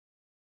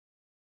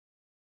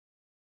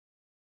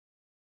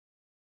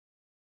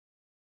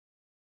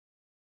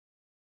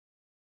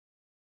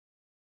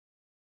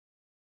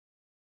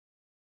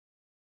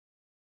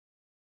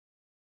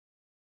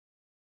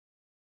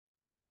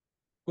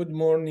Good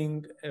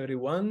morning,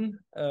 everyone.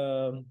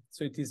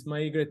 So it is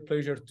my great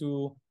pleasure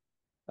to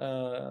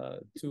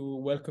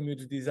welcome you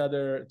to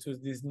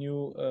this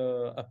new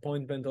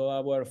appointment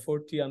of our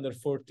 40 under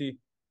 40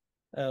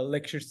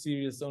 lecture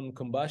series on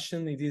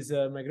combustion. It is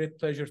my great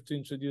pleasure to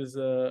introduce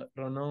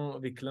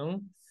Ronan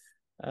Vicquelin,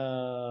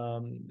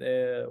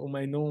 whom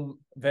I know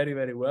very,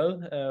 very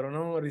well.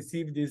 Ronan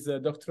received his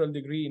doctoral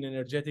degree in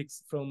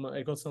energetics from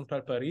École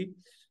Centrale Paris.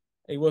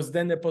 He was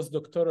then a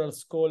postdoctoral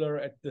scholar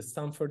at the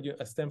Stanford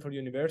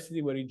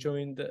University, where he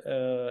joined,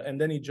 and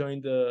then he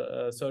joined,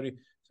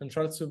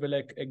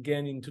 CentraleSupeléc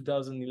again in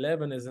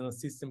 2011 as an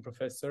assistant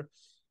professor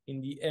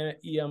in the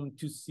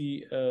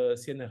EM2C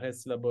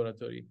CNRS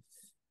laboratory.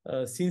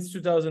 Since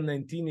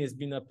 2019, he has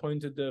been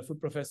appointed full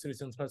professor at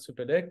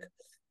CentraleSupeléc,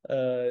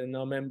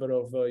 now member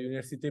of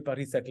Université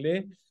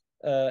paris-saclay,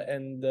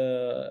 and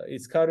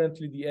is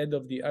currently the head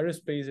of the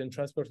Aerospace and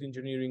Transport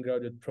Engineering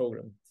graduate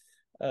program.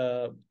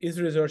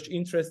 His research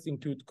interests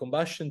include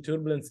combustion,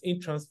 turbulence,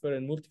 heat transfer,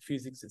 and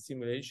multiphysics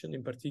simulation,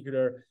 in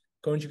particular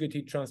conjugate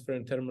heat transfer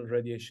and thermal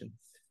radiation.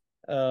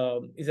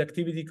 His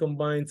activity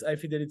combines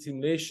high-fidelity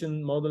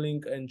simulation,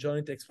 modeling, and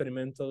joint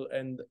experimental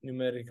and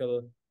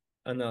numerical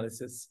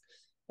analysis.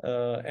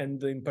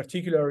 And in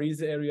particular,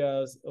 his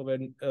areas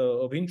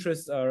of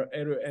interest are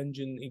aero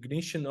engine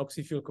ignition,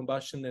 oxy-fuel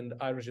combustion, and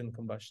hydrogen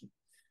combustion.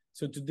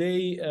 So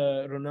today,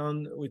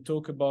 Ronan, we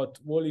talk about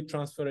wall heat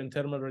transfer and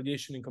thermal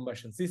radiation in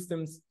combustion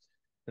systems.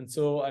 And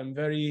so I'm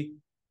very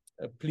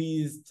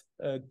pleased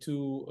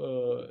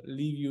to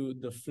leave you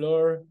the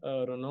floor.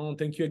 Ronan,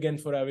 thank you again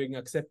for having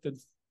accepted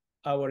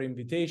our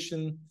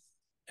invitation.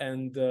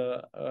 And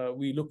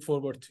we look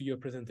forward to your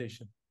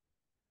presentation.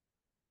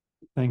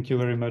 Thank you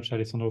very much,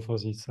 Alessandro, for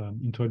this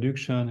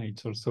introduction.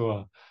 It's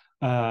also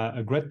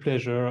a great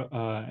pleasure,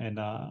 and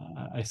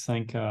I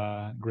thank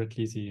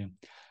greatly the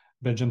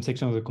Belgian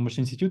Section of the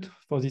Combustion Institute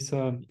for this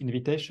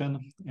invitation.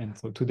 And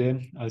so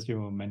today, as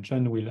you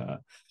mentioned,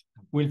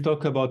 we'll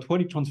talk about wall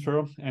heat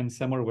transfer and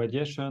thermal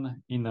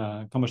radiation in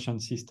combustion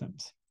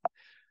systems.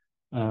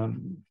 But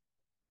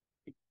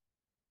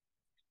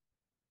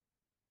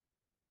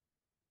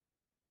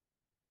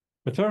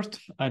first,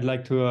 I'd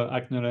like to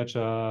acknowledge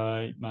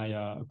my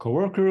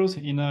co-workers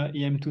in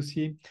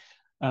EM2C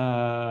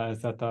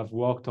that have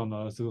worked on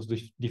those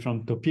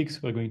different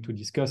topics we're going to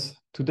discuss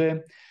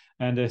today,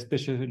 and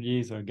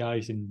especially the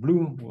guys in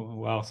blue,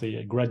 who are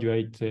the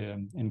graduate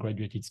and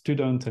graduated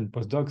students and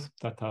postdocs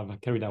that have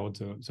carried out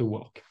the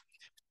work.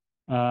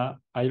 I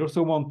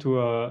also want to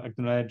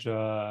acknowledge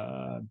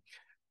the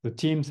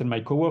teams and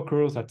my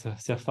co-workers at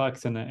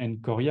Fairfax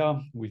and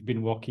Korea. We've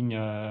been working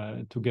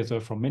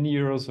together for many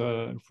years,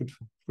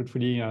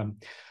 fruitfully on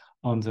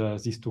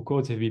these two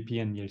codes,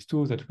 FVP and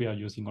ELS2, that we are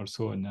using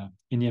also in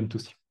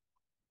EM2C.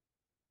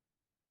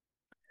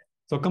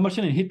 So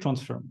combustion and heat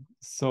transfer.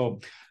 So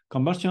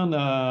combustion,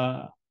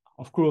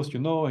 of course, you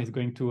know, is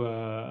going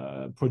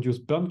to produce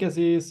burn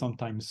gases,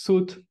 sometimes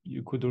soot.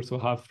 You could also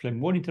have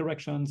flame-wall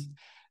interactions,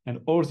 and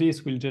all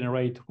this will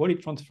generate wall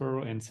heat transfer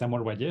and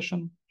thermal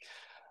radiation.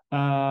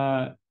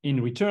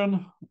 In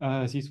return,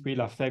 this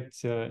will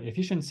affect the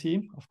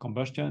efficiency of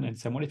combustion and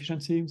thermal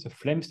efficiency, the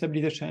flame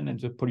stabilization,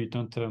 and the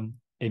pollutant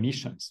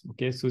emissions.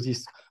 Okay, so this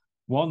is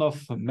one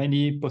of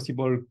many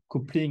possible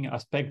coupling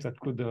aspects that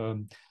could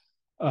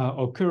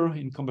occur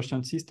in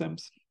combustion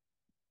systems.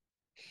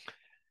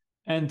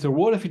 And the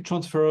wall of heat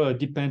transfer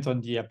depends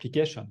on the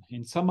application.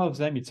 In some of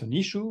them, it's an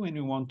issue and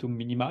we want to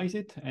minimize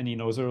it, and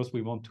in others,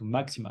 we want to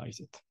maximize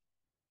it.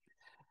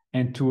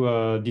 And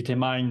to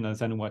determine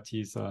then what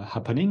is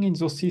happening in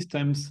those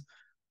systems,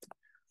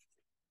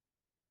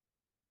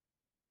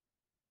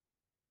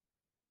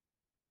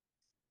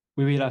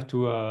 we will have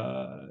to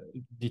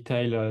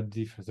detail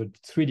the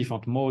three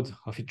different modes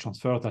of heat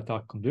transfer that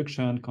are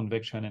conduction,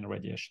 convection, and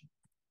radiation.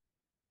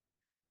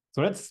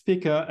 So let's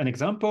pick an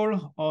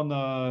example on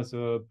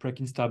the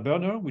Prekinstar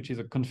burner, which is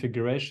a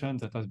configuration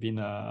that has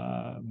been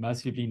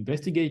massively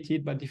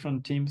investigated by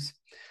different teams.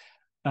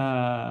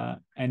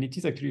 And it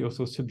is actually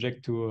also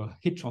subject to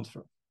heat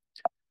transfer.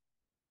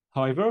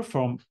 However,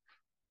 for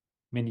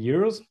many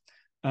years,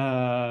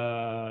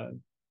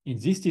 in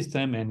this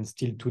system and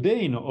still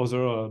today in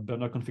other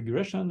burner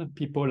configuration,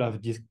 people have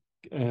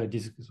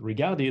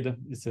disregarded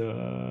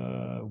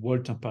the wall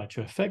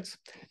temperature effects.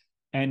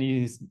 And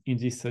in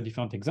these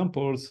different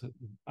examples,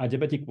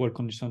 adiabatic wall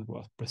condition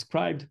was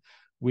prescribed,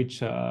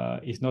 which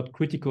is not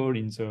critical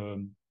in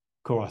the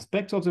core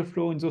aspects of the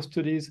flow in those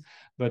studies,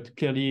 but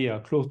clearly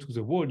close to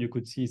the wall, you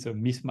could see the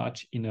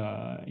mismatch in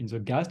the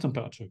gas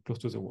temperature close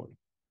to the wall.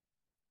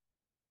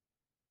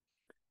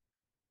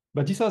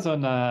 But this has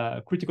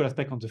a critical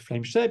aspect on the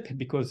flame shape,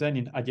 because then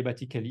in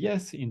adiabatic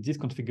LES, in this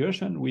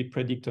configuration, we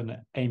predict an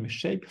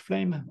M-shaped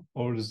flame.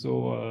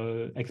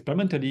 Although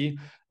experimentally,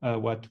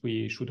 what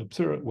we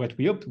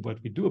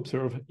do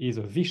observe is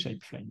a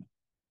V-shaped flame.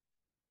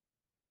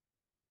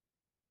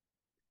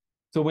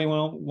 So we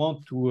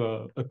want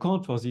to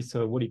account for this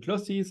wall heat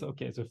losses.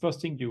 Okay, the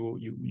first thing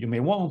you may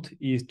want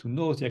is to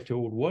know the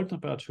actual wall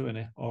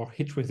temperature or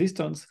heat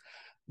resistance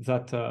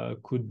that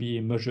could be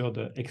measured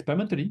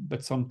experimentally,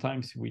 but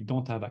sometimes we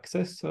don't have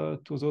access to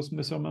those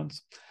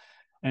measurements.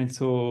 And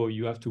so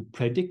you have to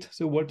predict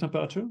the wall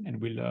temperature,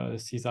 and we'll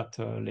see that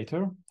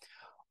later.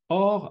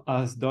 Or,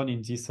 as done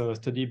in this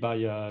study by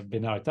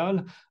Benard et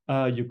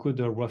al., you could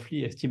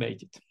roughly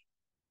estimate it.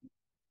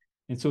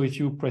 And so if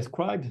you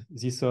prescribe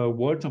this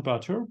wall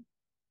temperature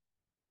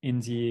in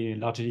the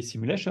largely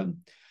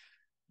simulation,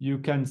 you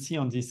can see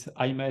on this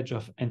image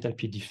of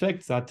enthalpy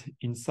defect that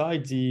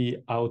inside the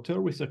outer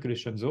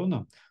recirculation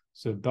zone,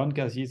 the burned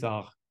gases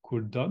are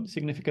cooled down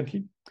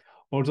significantly,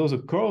 although the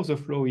core of the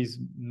flow is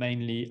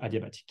mainly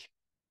adiabatic.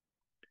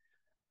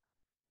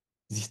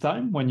 This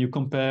time, when you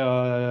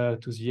compare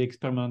to the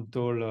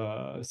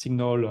experimental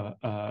signal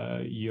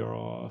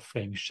your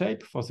flame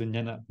shape for the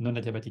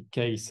non-adiabatic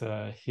case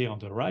here on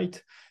the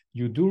right,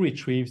 you do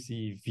retrieve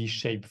the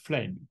V-shaped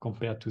flame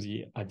compared to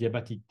the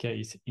adiabatic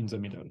case in the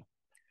middle.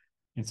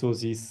 And so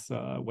this,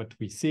 what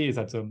we see is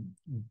that the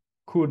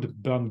cooled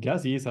burned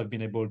gases have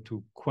been able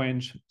to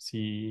quench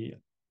the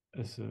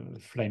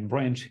flame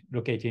branch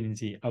located in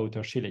the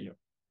outer shear layer.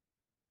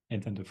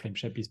 And then the flame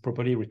shape is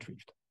properly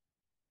retrieved.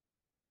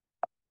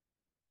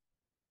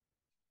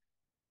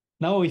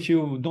 Now, if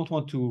you don't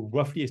want to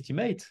roughly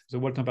estimate the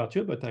wall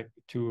temperature, but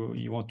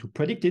you want to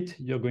predict it,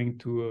 you're going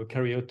to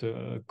carry out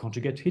a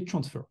conjugate heat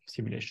transfer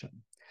simulation.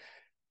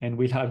 And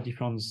we'll have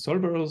different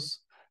solvers,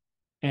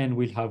 and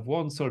we'll have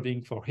one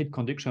solving for heat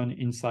conduction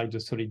inside the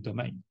solid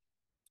domain.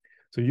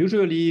 So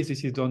usually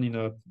this is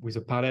done with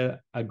a parallel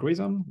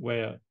algorithm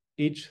where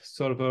each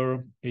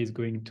solver is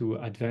going to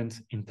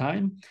advance in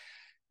time,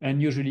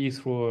 and usually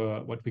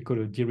through what we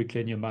call a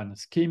Dirichlet-Neumann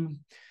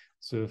scheme.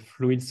 The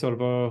fluid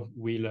solver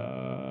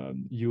will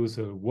use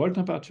a wall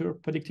temperature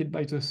predicted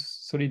by the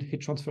solid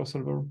heat transfer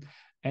solver,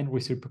 and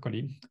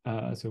reciprocally,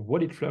 the wall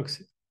heat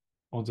flux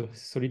on the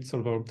solid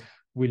solver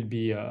will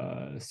be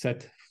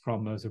set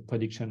from the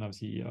prediction of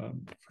the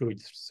fluid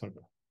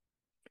solver.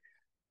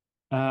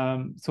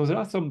 So there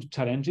are some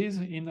challenges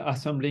in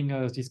assembling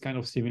these kind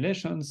of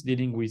simulations,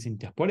 dealing with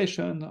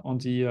interpolation on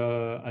the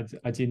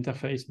at the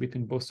interface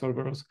between both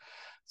solvers.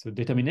 So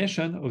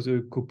determination of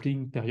the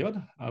coupling period,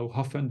 how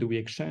often do we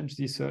exchange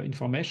this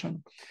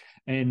information?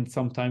 And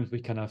sometimes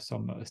we can have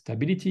some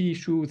stability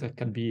issues that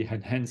can be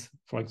enhanced,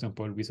 for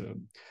example, with a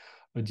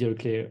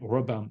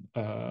Dirichlet-Robin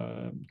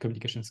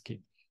communication scheme.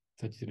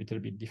 That is a little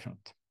bit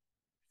different.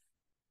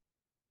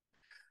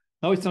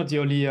 Now, it's not the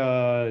only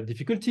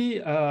difficulty.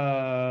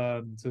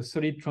 The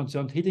solid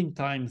transient heating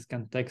times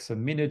can take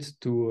some minutes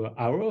to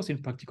hours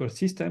in practical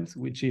systems,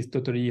 which is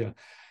totally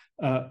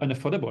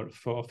unaffordable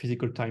for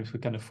physical times we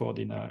can afford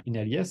in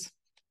LES.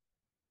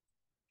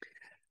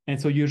 And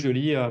so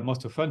usually,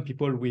 most often,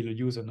 people will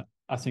use an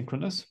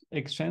asynchronous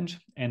exchange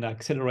and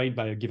accelerate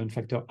by a given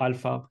factor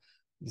alpha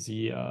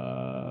the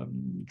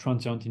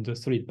transient in the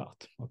solid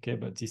part. Okay,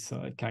 but this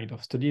kind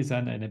of study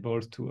then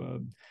enables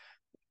to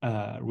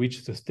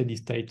reach the steady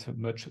state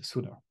much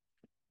sooner.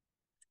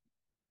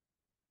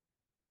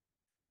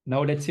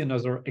 Now let's see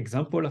another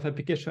example of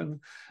application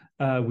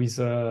with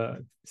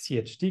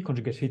CHT,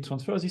 conjugate heat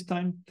transfer this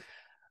time,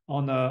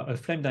 on a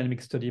flame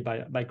dynamic study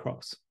by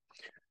Cross.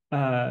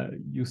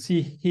 You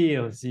see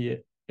here the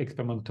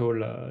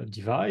experimental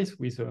device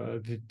with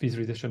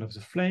visualization of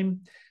the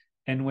flame.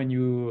 And when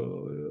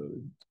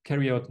you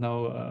carry out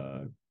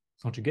now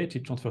conjugate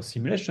heat transfer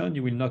simulation,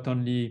 you will not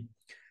only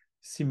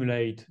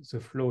simulate the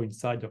flow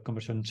inside your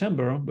combustion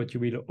chamber, but you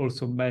will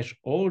also measure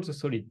all the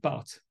solid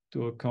parts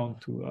to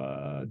account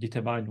to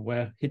determine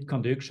where heat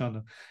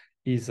conduction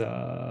is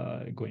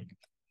going.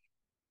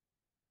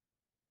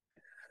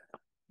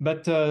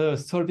 But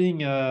solving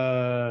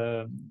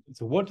the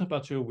wall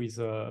temperature with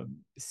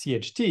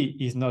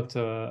CHT is not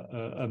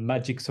a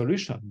magic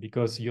solution,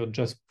 because you're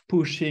just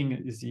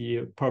pushing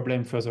the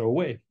problem further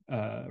away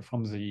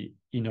from the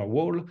inner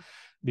wall,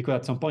 because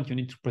at some point you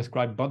need to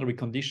prescribe boundary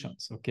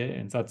conditions, okay?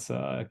 And that's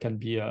can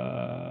be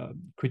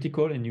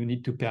critical, and you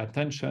need to pay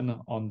attention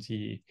on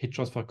the heat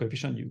transfer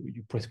coefficient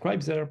you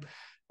prescribe there.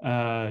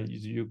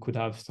 You could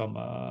have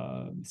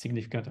some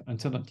significant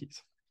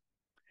uncertainties.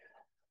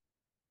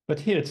 But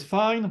here it's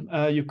fine.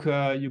 You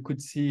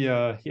could see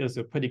here's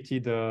the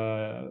predicted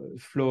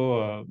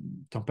flow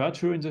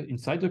temperature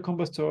inside the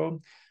combustor,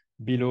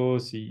 below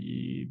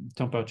the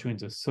temperature in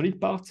the solid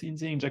parts in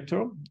the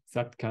injector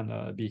that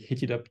can be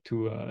heated up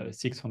to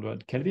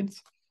 600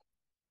 kelvins.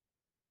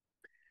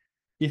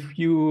 If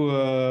you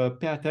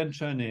pay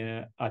attention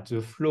at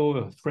the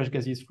flow, fresh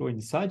gases flow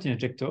inside the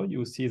injector,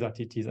 you see that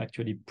it is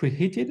actually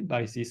preheated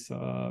by this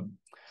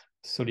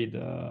solid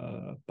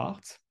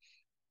parts.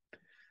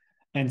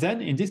 And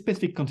then in this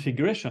specific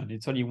configuration,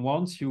 it's only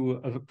once you've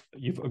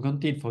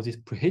accounted for this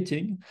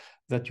preheating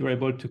that you're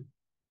able to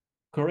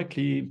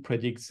correctly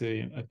predict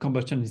the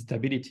combustion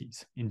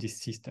instabilities in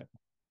this system.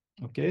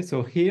 Okay,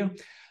 so here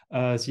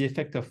the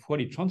effect of wall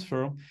heat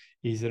transfer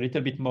is a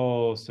little bit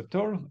more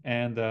subtle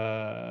and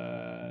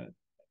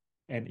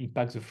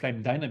impacts the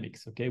flame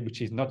dynamics, okay,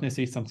 which is not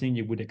necessarily something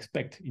you would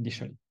expect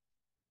initially.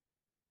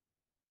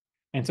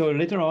 And so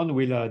later on,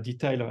 we'll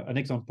detail an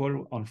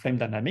example on flame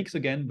dynamics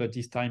again, but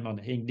this time on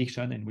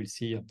ignition, and we'll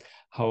see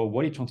how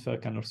water transfer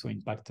can also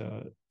impact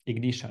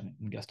ignition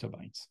in gas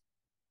turbines.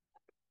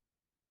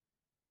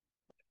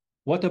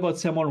 What about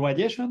thermal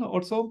radiation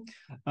also?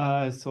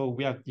 So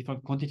we have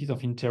different quantities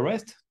of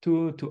interest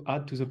to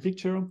add to the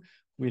picture.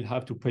 We'll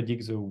have to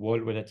predict the wall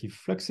relative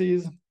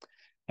fluxes.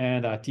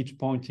 And at each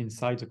point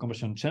inside the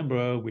combustion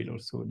chamber, we'll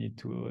also need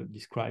to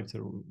describe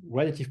the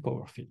relative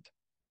power field.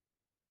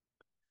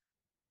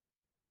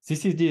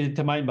 This is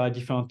determined by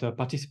different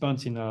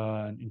participants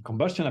in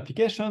combustion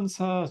applications,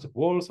 the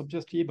walls,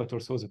 obviously, but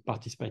also the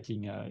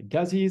participating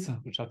gases,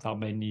 which are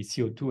mainly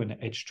CO2 and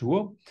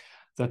H2O,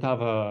 that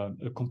have a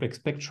complex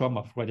spectrum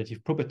of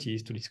radiative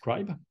properties to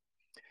describe.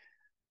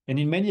 And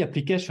in many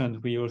applications,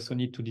 we also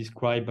need to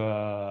describe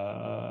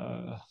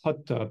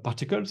hot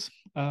particles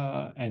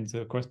and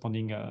the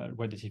corresponding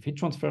radiative heat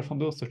transfer from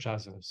those, such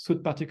as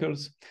soot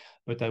particles,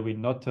 but I will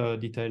not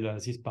detail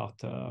this part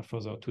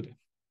further today.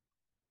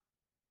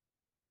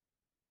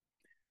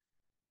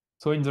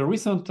 So in the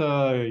recent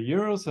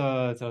years,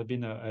 there have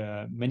been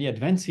many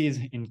advances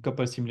in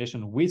coupled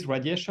simulation with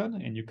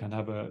radiation, and you can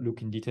have a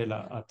look in detail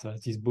at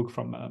this book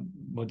from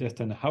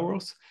Modest and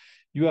Howers.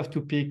 You have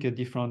to pick a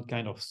different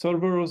kind of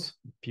solvers,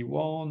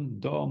 P1,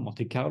 DOM,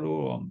 Monte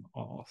Carlo,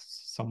 or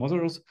some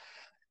others.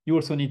 You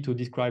also need to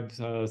describe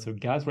the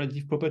gas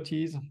radiative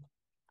properties.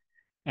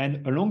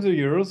 And along the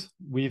years,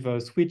 we've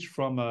switched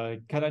from a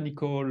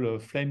canonical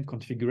flame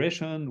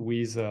configuration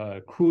with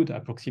crude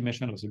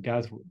approximation of the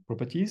gas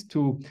properties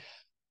to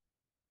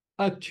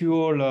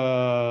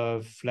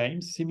actual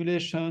flame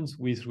simulations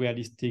with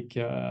realistic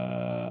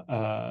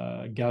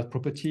gas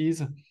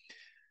properties,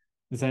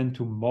 then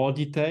to more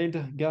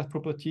detailed gas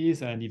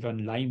properties and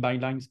even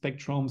line-by-line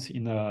spectrums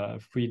in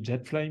free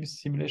jet flame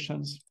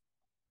simulations.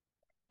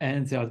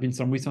 And there have been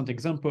some recent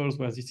examples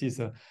where this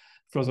is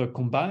further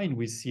combined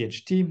with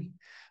CHT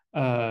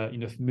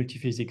in a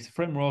multi-physics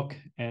framework,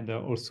 and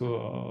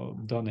also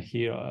done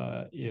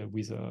here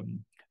with a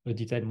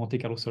detailed Monte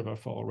Carlo solver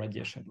for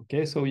radiation.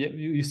 Okay, so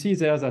you see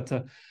there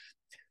that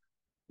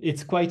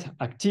it's quite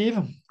active.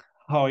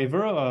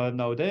 However,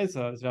 nowadays,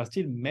 there are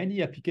still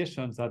many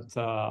applications that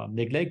are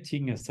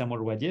neglecting thermal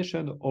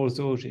radiation,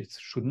 although it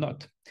should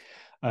not.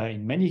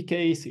 In many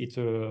cases, it's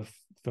a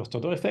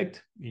first-order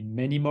effect. In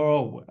many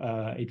more,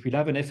 it will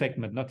have an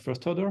effect, but not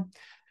first-order.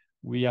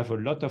 We have a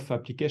lot of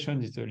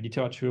applications in the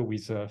literature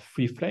with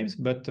free flames,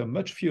 but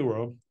much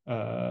fewer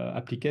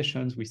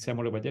applications with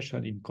thermal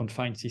radiation in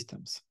confined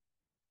systems.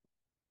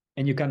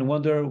 And you can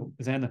wonder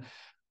then,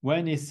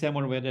 when is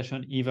thermal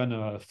radiation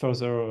even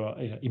further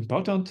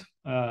important?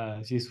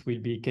 This will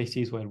be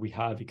cases where we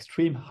have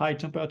extreme high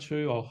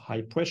temperature or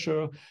high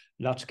pressure,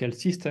 large-scale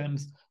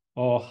systems,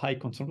 or high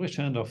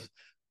concentration of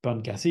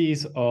burnt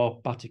gases or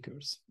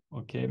particles.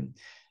 Okay.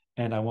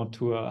 And I want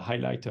to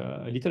highlight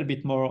a little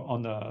bit more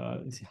on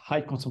the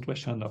high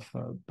concentration of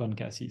burnt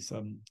gases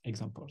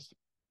examples.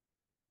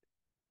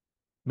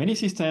 Many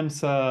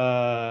systems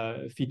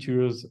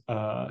feature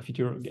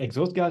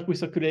exhaust gas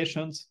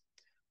recirculations,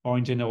 or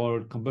in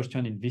general,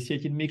 combustion in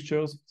vitiated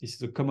mixtures. This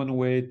is a common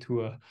way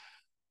to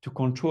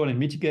control and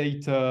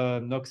mitigate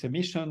NOx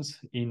emissions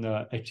in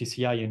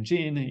HCCI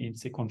engine, in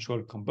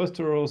sequential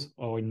combustors,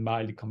 or in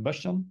mild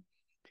combustion.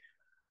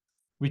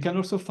 We can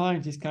also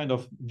find this kind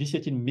of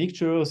vitiated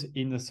mixtures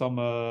in some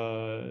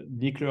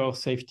nuclear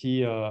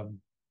safety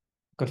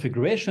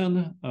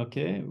configuration,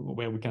 okay,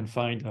 where we can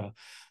find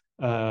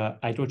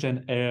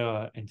hydrogen,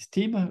 air, and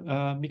steam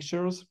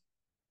mixtures.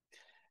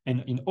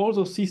 And in all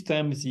those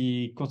systems,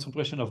 the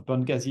concentration of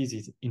burnt gases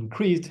is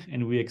increased,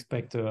 and we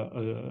expect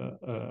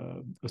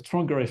a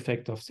stronger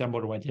effect of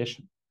thermal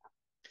radiation.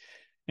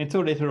 And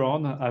so later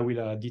on, I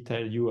will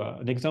detail you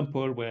an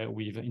example where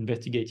we've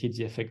investigated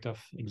the effect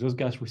of exhaust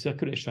gas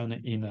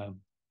recirculation in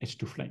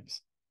H2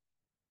 flames.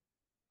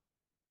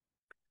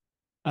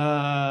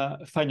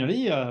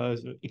 Finally,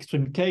 the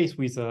extreme case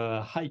with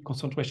a high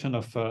concentration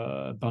of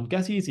burnt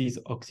gases is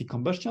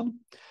oxycombustion.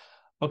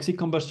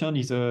 Oxycombustion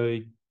is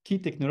a key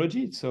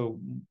technology. So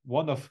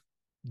one of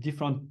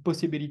different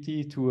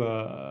possibilities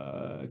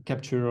to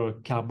capture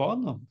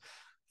carbon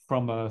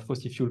from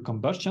fossil fuel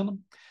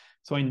combustion.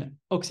 So in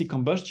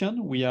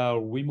oxycombustion, we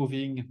are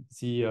removing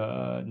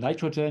the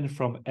nitrogen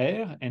from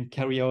air and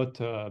carry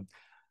out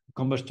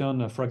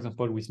combustion, for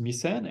example, with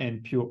methane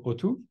and pure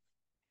O2.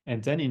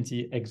 And then in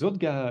the exhaust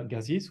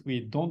gases, we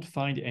don't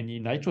find any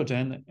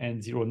nitrogen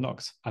and zero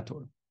NOx at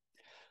all.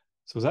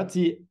 So that's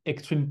the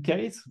extreme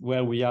case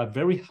where we have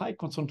very high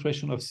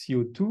concentration of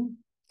CO2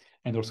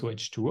 and also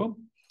H2O.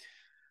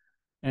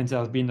 And there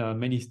have been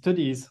many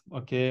studies,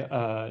 okay,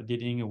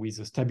 dealing with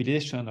the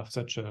stabilization of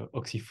such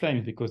oxy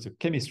flames, because the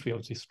chemistry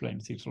of these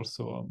flames is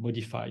also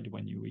modified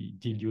when we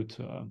dilute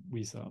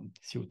with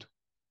CO2.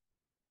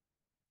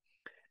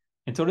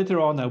 And so later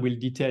on, I will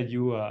detail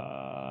you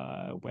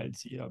well,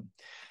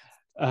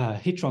 the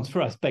heat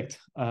transfer aspect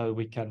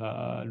we can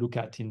look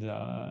at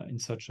in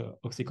such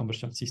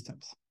oxycombustion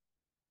systems.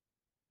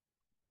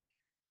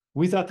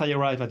 With that, I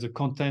arrive at the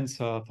contents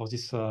for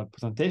this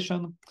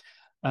presentation.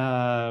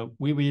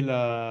 We will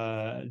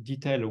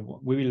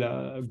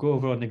go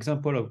over an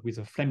example with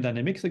a flame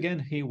dynamics again,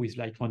 here with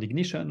light-round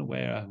ignition,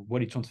 where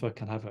body transfer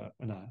can have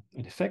an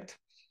effect.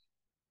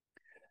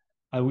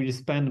 I will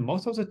spend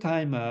most of the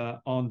time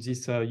on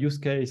this use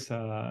case,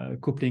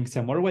 coupling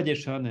thermal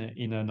radiation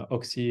in an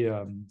oxy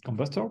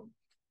combustor.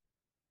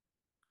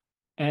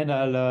 And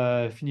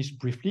I'll finish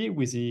briefly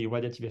with the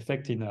radiative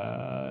effect in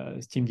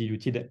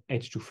steam-diluted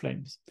H2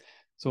 flames.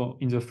 So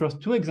in the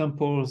first two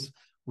examples,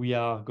 we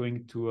are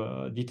going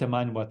to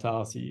determine what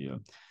are the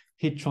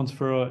heat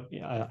transfer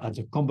at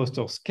the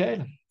combustor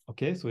scale.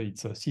 Okay, so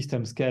it's a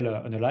system scale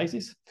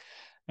analysis.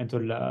 And the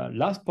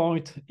last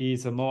point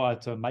is more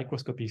at a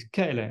microscopic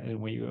scale, and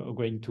we are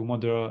going to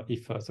wonder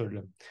if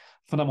the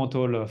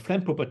fundamental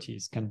flame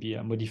properties can be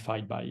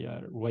modified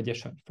by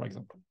radiation, for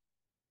example.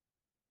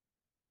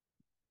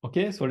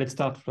 Okay, so let's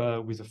start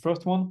with the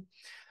first one.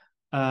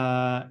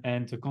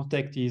 And the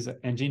context is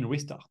engine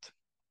restart.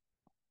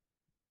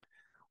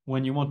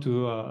 When you want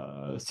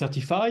to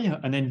certify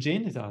an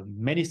engine, there are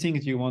many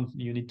things you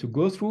need to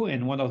go through,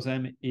 and one of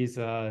them is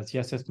the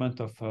assessment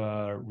of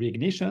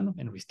reignition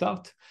and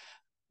restart,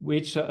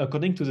 which,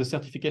 according to the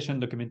certification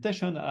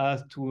documentation,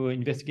 has to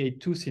investigate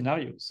two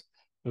scenarios: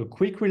 a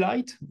quick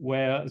relight,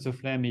 where the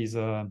flame is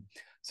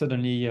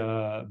suddenly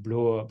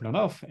blown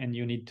off, and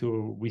you need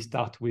to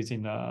restart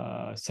within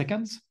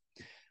seconds,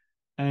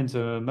 and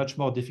a much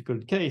more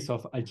difficult case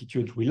of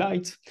altitude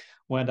relight,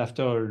 when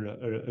after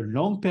a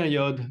long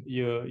period,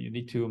 you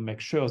need to make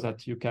sure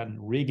that you can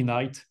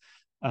reignite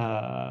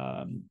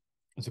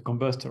the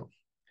combustor.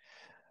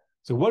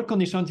 The wall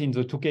conditions in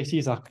the two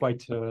cases are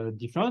quite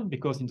different,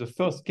 because in the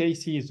first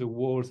cases, the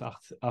walls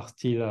are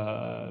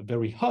still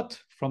very hot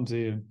from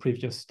the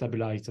previous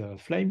stabilized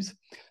flames,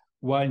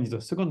 while in the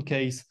second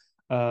case,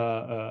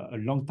 a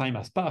long time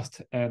has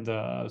passed and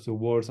the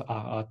walls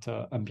are at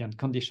ambient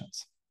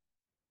conditions.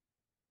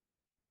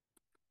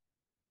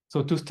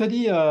 So to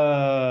study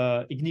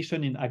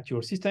ignition in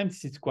actual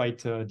systems, it's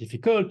quite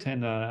difficult,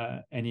 and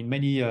in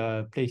many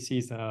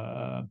places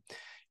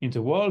in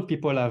the world,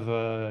 people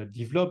have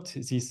developed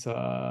these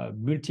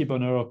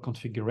multi-burner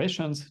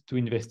configurations to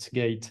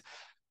investigate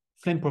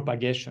flame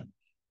propagation.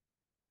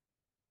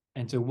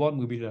 And the one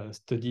we will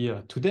study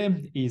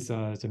today is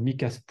the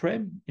mica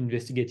spray,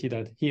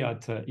 investigated here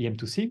at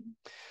EM2C.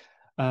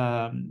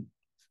 And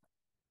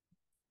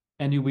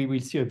we will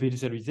see a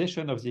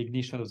visualization of the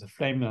ignition of the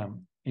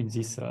flame in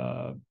this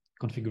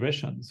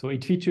configuration. So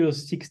it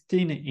features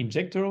 16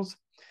 injectors.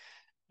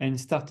 And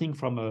starting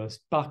from a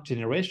spark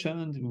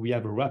generation, we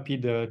have a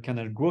rapid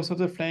canal growth of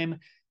the flame.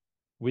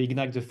 We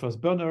ignite the first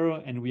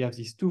burner, and we have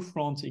these two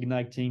fronts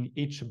igniting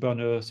each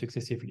burner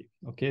successively.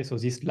 Okay, so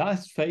this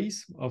last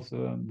phase of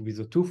with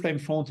the two flame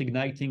fronts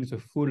igniting the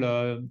full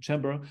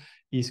chamber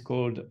is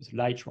called the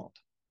light round.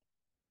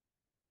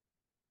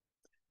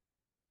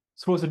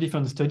 Through the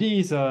different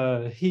studies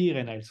here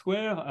and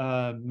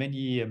elsewhere,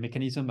 many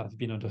mechanisms have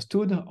been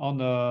understood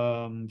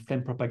on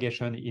flame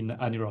propagation in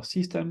annular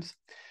systems.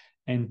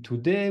 And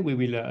today we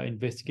will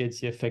investigate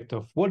the effect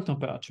of wall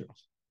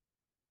temperatures.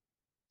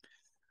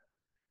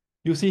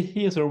 You see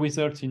here the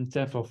results in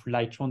terms of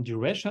light round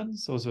duration,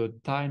 so the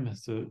time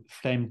the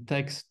flame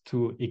takes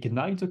to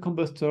ignite the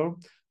combustor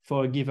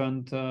for a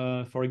given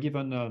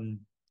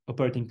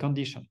operating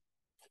condition.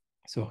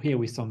 So here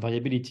with some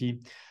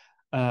variability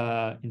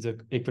in the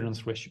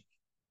equivalence ratio.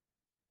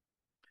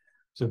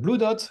 The blue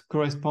dots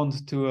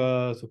correspond to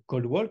the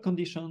cold wall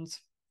conditions,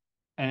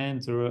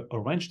 and the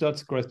orange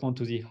dots correspond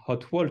to the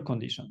hot wall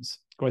conditions,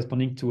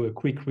 corresponding to a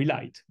quick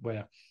relight,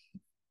 where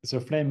the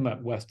flame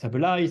was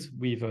stabilized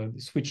with a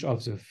switch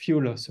of the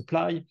fuel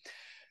supply,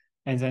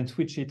 and then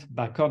switch it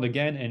back on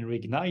again and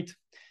reignite.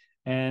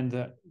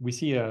 And we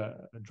see a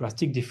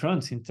drastic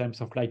difference in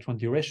terms of light round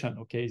duration.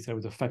 Okay, there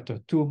was a factor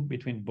 2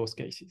 between both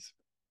cases.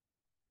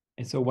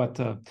 And so what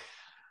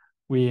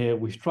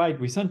we've tried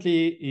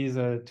recently is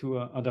to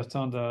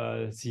understand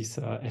these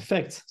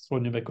effects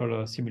through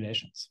numerical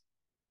simulations.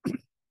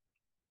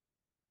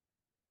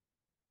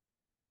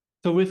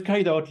 So we've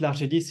carried out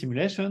large AD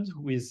simulations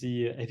with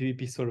the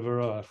FVP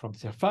solver from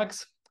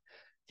Fairfax.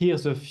 Here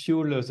the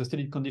fuel, the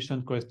studied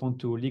condition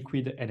correspond to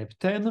liquid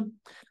NF10.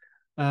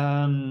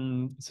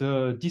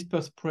 The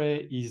dispersed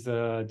spray is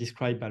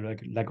described by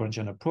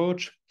Lagrangian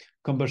approach,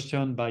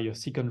 combustion by a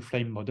second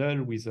flame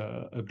model with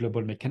a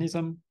global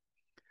mechanism.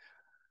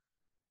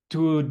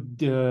 To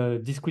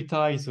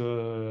discretize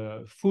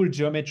full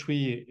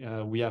geometry,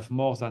 we have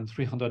more than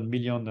 300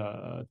 million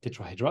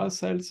tetrahedral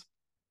cells.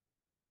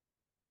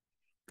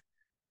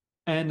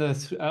 And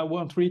I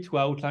want really to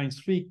outline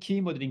 3 key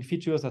modeling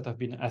features that have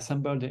been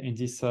assembled in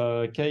this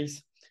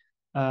case.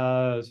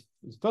 The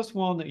first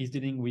one is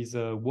dealing with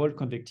wall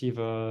convective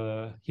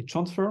heat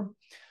transfer,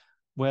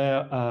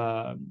 where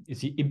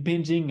the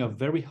impinging of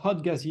very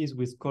hot gases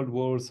with cold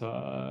walls,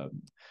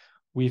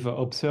 we've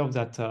observed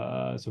that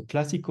the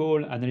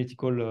classical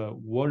analytical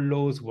wall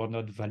laws were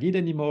not valid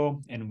anymore,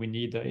 and we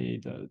need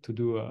to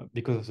do,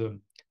 because of the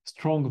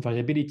strong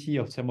variability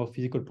of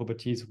thermophysical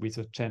properties with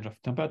a change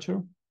of temperature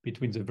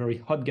between the very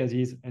hot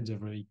gases and the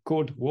very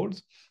cold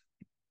walls.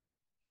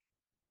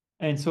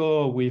 And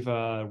so we've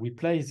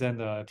replaced then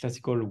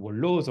classical wall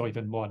laws, or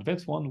even more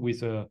advanced one,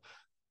 with a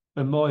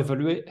more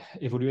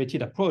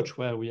evaluated approach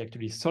where we're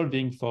actually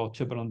solving for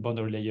turbulent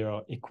boundary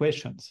layer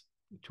equations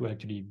to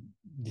actually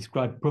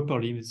describe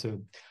properly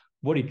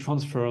what it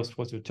transfers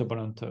for the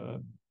turbulent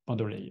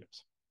boundary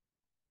layers.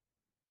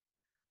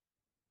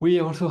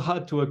 We also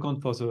had to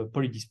account for the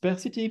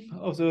polydispersity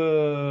of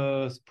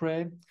the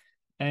spray.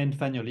 And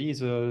finally,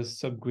 the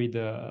subgrid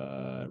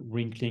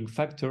wrinkling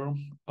factor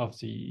of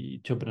the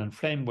turbulent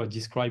flame was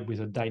described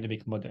with a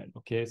dynamic model.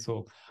 Okay,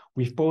 so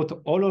we've brought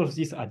all of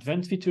these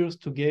advanced features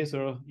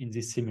together in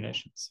these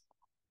simulations.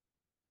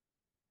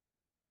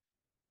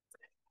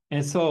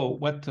 And so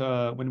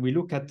when we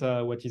look at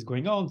what is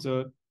going on,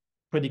 the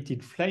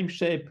predicted flame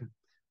shape,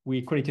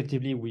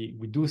 qualitatively,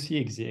 we do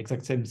see the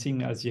exact same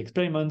thing as the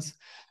experiments.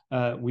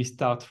 We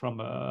start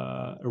from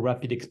a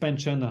rapid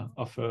expansion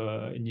of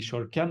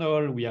initial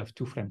kernel. We have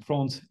two flame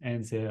fronts,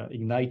 and they're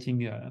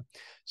igniting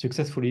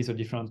successfully the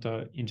different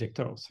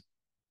injectors.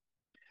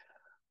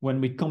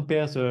 When we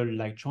compare the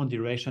electron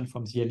duration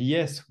from the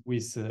LES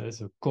with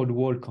the cold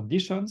wall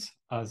conditions,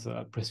 as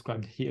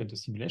prescribed here in the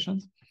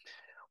simulations,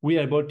 we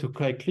are able to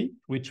correctly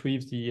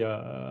retrieve the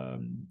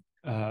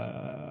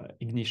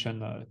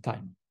ignition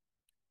time.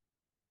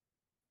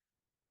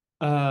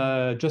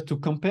 Just to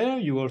compare,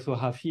 you also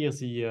have here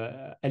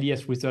the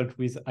LES result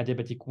with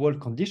adiabatic wall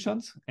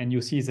conditions, and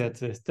you see that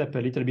they step a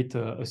little bit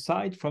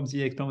aside from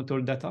the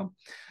experimental data,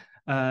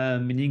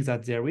 meaning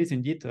that there is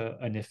indeed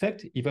an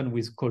effect, even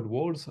with cold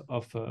walls,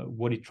 of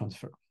wall heat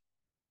transfer.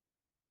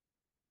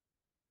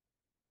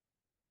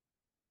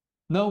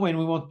 Now, when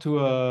we want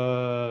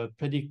to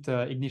predict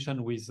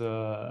ignition with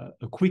a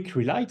quick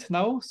relight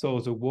now, so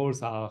the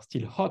walls are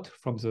still hot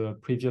from the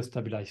previous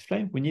stabilized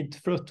flame, we need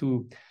first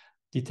to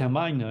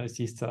determine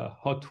this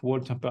hot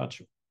wall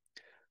temperature.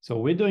 So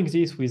we're doing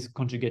this with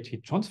conjugate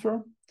heat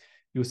transfer.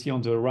 You see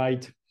on the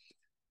right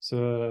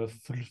the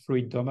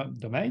fluid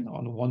domain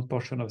on one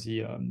portion of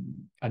the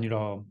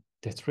annular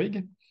test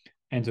rig,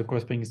 and the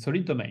corresponding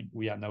solid domain.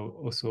 We are now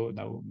also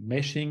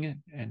meshing,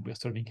 and we're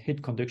solving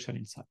heat conduction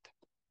inside.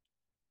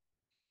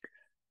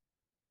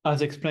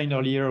 As explained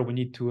earlier, we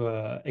need to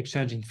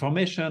exchange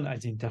information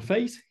at the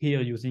interface,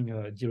 here using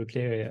a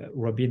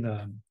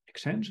Dirichlet-Robin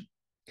exchange.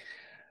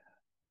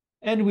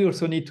 And we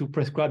also need to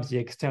prescribe the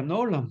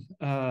external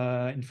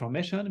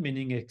information,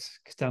 meaning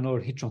external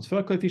heat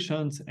transfer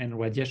coefficients and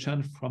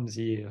radiation from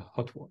the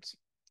hot walls,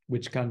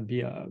 which can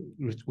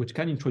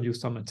introduce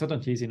some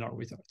uncertainties in our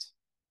results.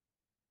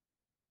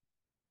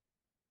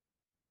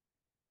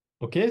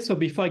 Okay, so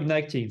before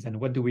igniting, then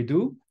what do we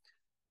do?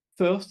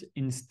 First,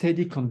 in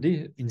steady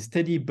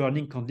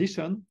burning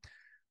condition,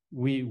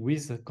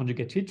 with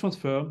conjugate heat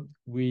transfer,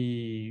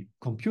 we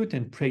compute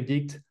and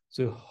predict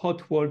the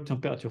hot wall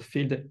temperature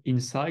field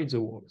inside the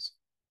walls.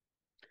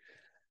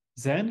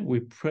 Then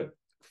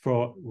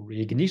for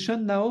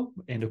reignition now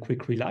and a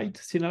quick relight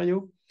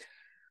scenario,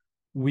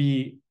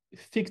 we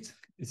fix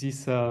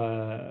these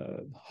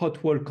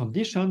hot wall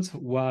conditions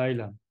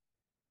while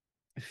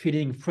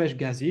feeding fresh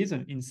gases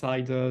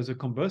inside the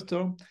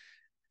combustor,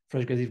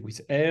 fresh gases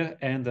with air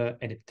and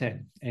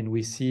NF10. And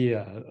we see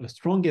a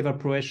strong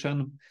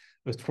evaporation,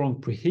 a strong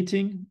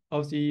preheating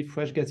of the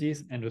fresh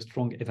gases, and a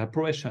strong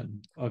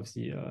evaporation of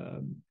the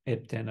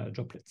NF10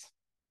 droplets.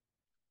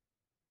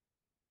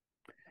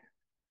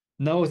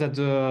 Now that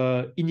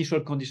the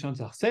initial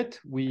conditions are set,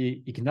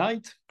 we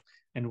ignite,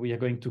 and we are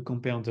going to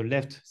compare on the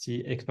left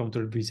the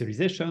experimental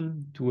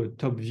visualization to a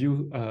top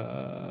view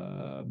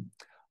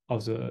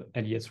of the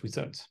LES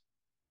results.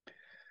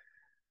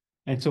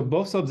 And so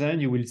both of them,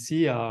 you will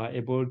see, are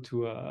able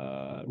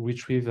to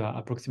retrieve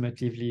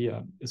approximately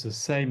the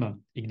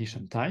same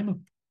ignition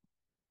time,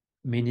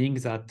 meaning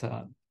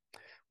that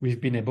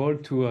we've been able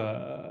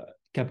to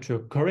capture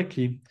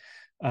correctly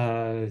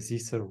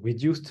this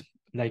reduced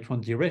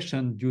electron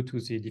duration due to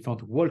the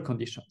different wall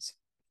conditions.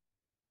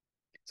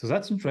 So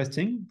that's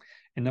interesting.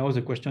 And now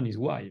the question is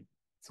why?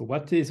 So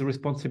what is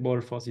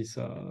responsible for this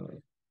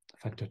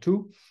factor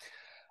 2?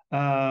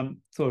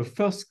 So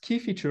first key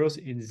features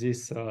in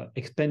this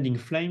expanding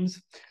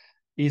flames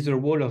is the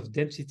role of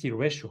density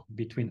ratio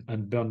between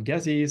unburned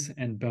gases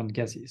and burned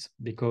gases,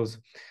 because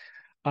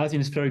as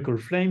in spherical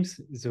flames,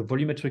 the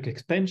volumetric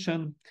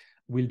expansion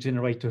will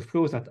generate a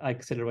flow that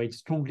accelerates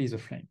strongly the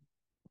flame.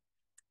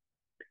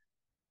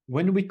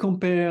 When we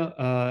compare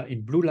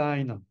in blue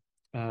line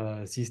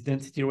this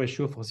density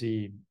ratio for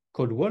the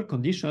cold wall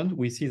condition,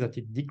 we see that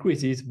it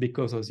decreases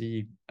because of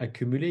the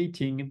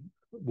accumulating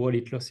wall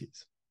heat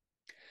losses,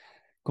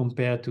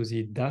 compared to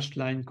the dashed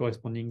line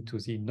corresponding to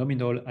the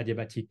nominal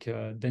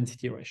adiabatic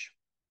density ratio.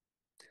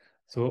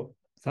 So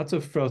that's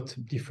the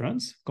first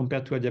difference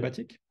compared to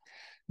adiabatic.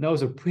 Now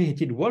the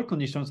preheated wall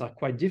conditions are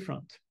quite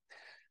different,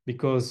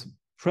 because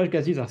fresh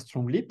gases are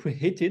strongly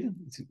preheated,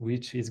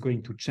 which is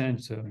going to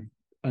change the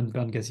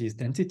unburned gases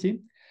density,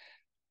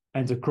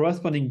 and the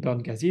corresponding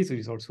burned gases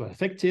is also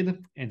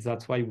affected, and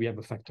that's why we have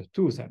a factor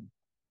 2 then.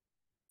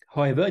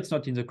 However, it's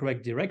not in the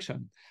correct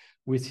direction.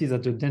 We see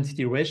that the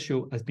density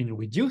ratio has been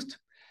reduced,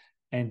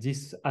 And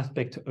this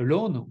aspect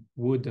alone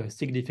would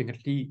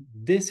significantly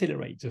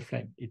decelerate the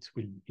flame.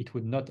 It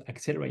would not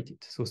accelerate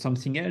it. So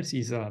something else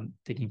is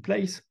taking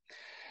place.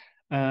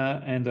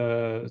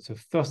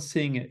 The first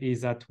thing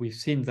is that we've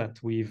seen that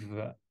we've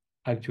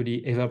actually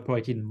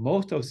evaporated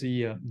most of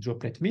the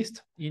droplet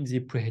mist in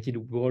the preheated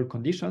wall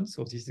conditions.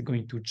 So this is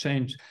going to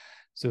change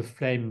the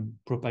flame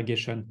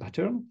propagation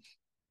pattern.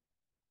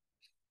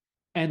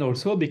 And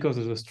also because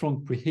of the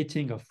strong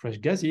preheating of fresh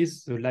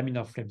gases, the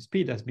laminar flame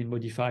speed has been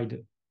modified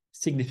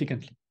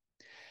significantly.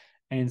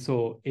 And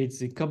so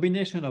it's a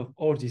combination of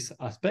all these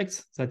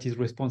aspects that is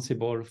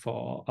responsible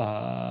for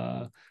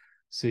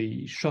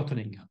the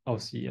shortening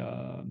of the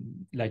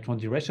light run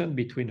duration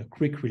between a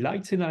quick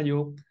relight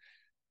scenario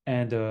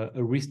and a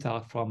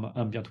restart from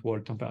ambient wall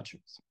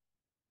temperatures.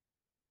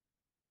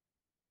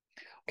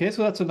 Okay,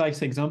 so that's a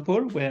nice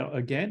example where,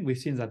 again, we've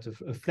seen that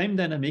a flame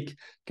dynamic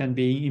can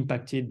be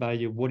impacted by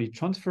a wall heat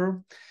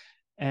transfer,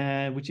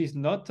 which is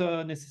not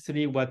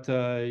necessarily what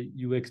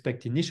you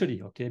expect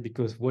initially, okay?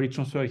 Because wall heat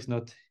transfer is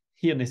not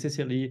here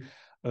necessarily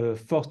a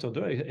first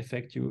order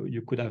effect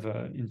you could have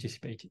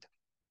anticipated.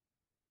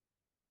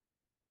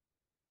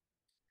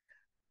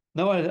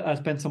 Now I'll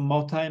spend some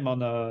more time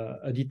on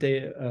a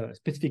detailed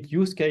specific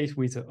use case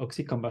with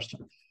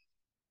oxy-combustion.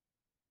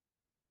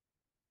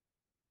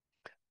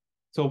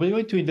 So we're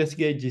going to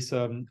investigate this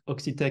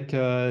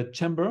Oxitec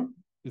chamber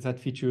that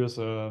features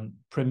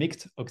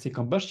premixed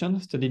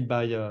oxy-combustion studied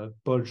by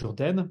Paul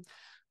Jourdain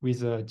with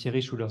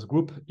Thierry Schuller's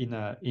group in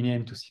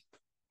EM2C.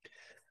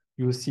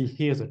 You see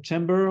here the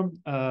chamber.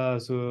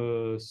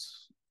 The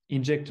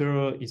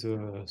injector is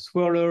a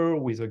swirler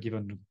with a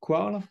given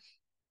coil.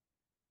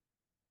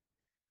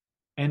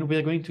 And we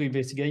are going to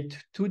investigate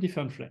two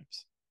different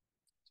flames.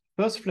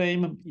 First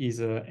flame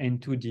is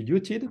N2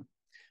 diluted,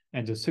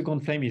 and the second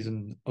flame is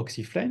an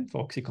oxy flame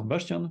for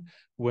oxy-combustion,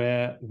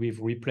 where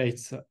we've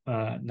replaced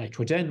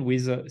nitrogen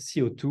with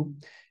CO2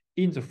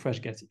 in the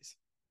fresh gases.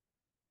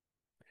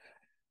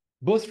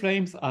 Both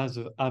flames have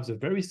the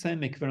very same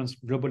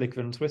global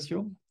equivalence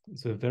ratio,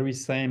 the very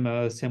same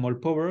thermal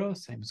power,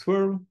 same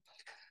swirl.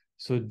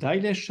 So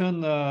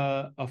dilation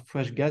of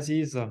fresh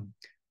gases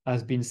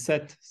has been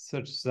set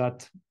such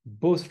that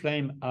both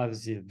flames have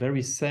the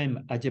very same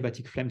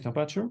adiabatic flame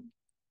temperature.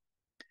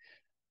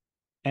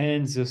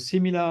 And the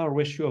similar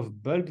ratio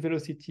of bulk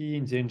velocity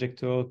in the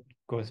injector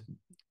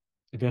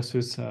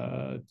versus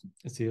the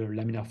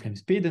laminar flame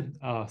speed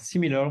are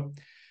similar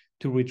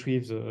to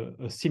retrieve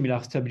a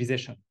similar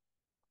stabilization.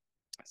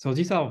 So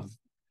these are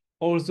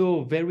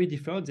also very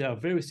different. They are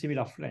very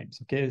similar flames,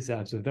 okay? They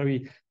have the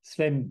very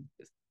same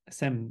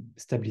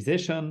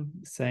stabilization,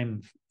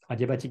 same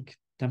adiabatic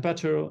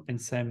temperature,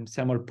 and same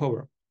thermal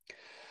power.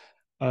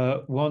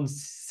 One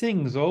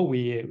thing, though,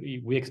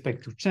 we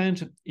expect to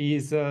change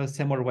is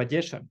thermal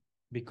radiation,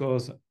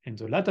 because in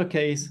the latter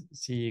case,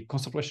 the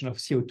concentration of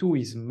CO2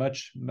 is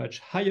much, much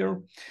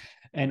higher,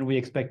 and we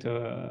expect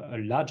a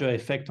larger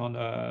effect on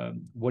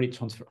wall heat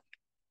transfer.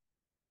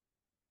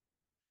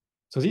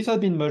 So this has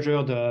been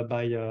measured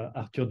by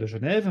Arthur de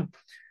Genève,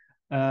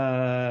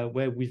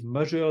 where we've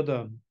measured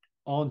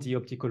on the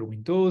optical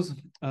windows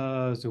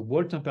the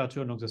wall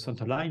temperature along the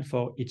center line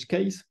for each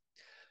case,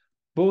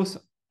 both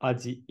at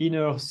the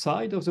inner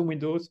side of the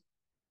windows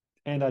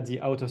and at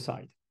the outer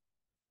side.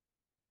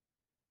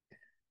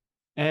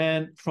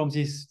 And from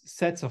these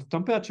sets of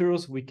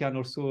temperatures, we can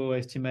also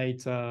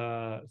estimate,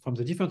 from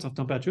the difference of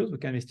temperatures, we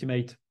can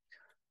estimate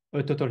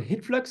a total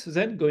heat flux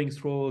then going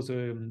through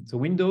the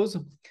windows,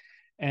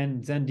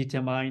 and then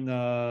determine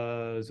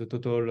the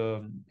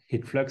total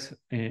heat flux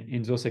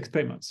in those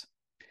experiments.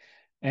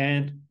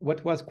 And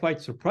what was quite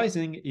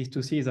surprising is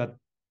to see that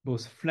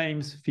both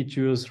flames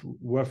features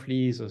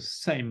roughly the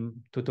same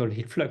total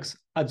heat flux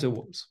at the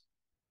walls.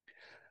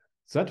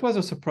 So that was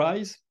a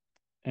surprise,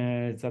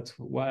 and that's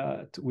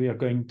what we are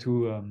going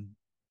to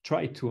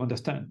try to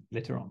understand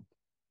later on.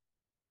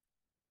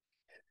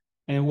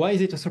 And why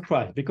is it a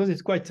surprise? Because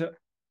it's quite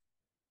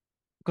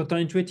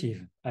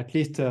counterintuitive, at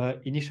least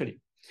initially.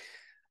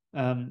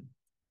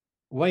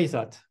 Why is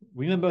that?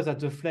 Remember that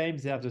the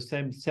flames, they have the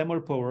same thermal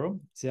power,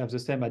 they have the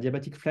same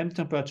adiabatic flame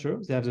temperature,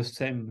 they have the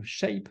same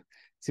shape.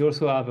 They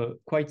also have a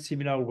quite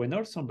similar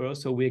Reynolds number,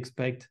 so we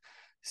expect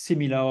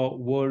similar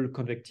wall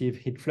convective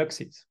heat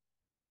fluxes.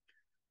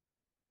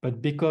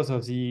 But because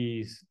of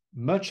the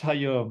much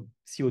higher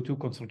CO2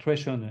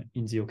 concentration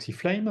in the oxy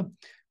flame,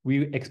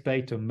 we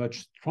expect a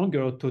much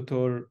stronger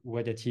total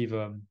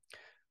radiative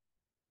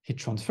heat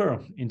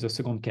transfer in the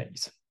second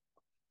case.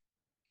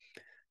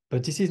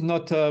 But this is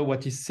not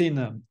what is seen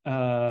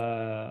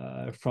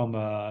from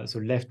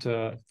the left,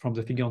 from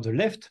the figure on the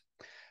left,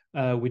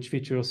 which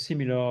features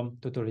similar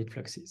total heat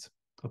fluxes.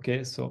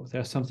 Okay, so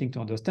there's something to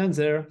understand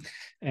there,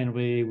 and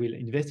we will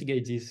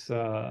investigate this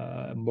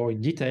more in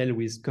detail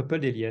with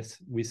coupled LES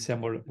with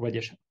thermal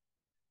radiation.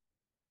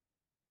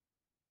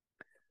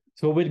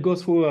 So we'll go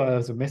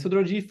through the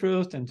methodology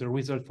first and the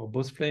result for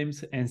both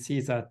flames, and see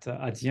that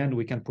at the end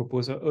we can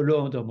propose a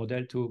low-order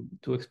model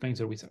to explain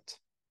the results.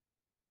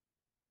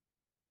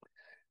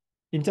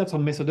 In terms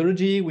of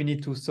methodology, we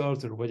need to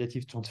solve the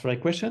radiative transfer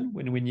equation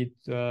when we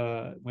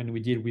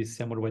deal with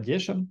thermal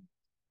radiation.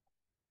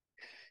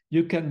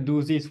 You can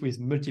do this with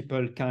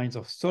multiple kinds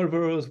of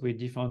solvers with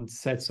different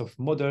sets of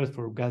models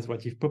for gas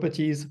radiative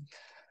properties.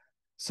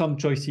 Some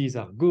choices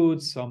are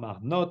good, some are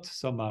not,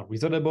 some are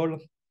reasonable.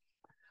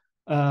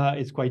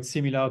 It's quite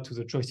similar to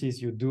the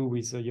choices you do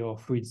with your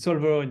fluid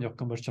solver and your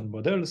combustion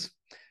models.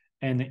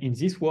 And in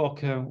this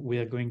work, we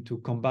are going to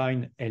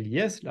combine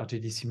LES, large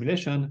eddy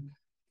simulation,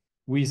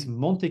 with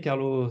Monte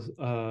Carlo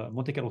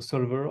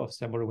solver of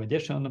thermal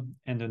radiation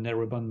and a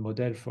narrowband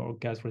model for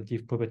gas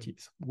relative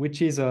properties,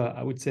 which is,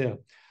 I would say,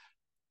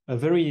 a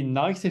very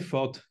nice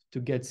effort to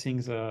get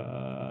things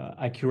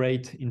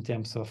accurate in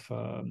terms of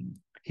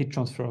heat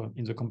transfer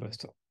in the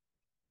combustor.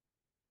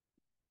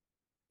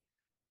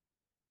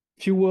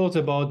 Few words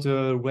about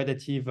the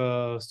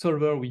radiative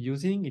solver we're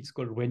using. It's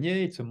called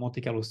Régnier. It's a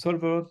Monte Carlo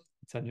solver.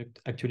 It's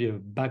actually a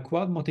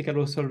backward Monte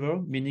Carlo solver,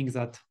 meaning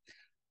that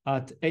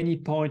at any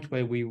point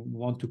where we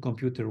want to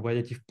compute a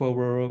radiative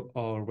power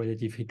or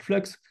radiative heat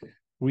flux,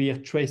 we are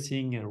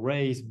tracing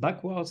rays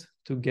backwards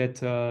to get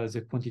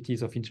the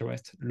quantities of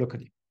interest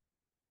locally.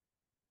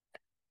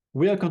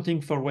 We are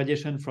accounting for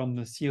radiation from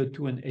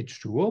CO2 and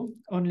H2O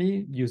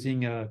only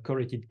using a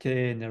correlated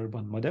K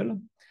narrowband model.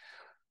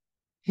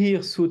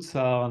 Here, soutes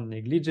are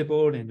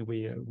negligible, and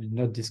we will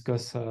not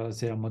discuss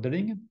their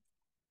modeling.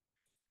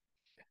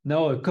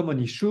 Now, a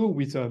common issue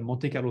with a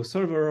Monte Carlo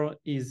solver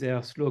is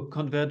their slow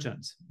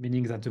convergence,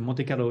 meaning that the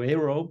Monte Carlo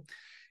error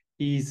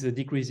is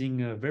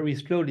decreasing very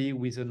slowly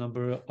with the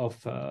number of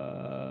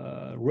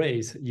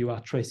rays you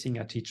are tracing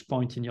at each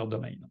point in your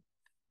domain.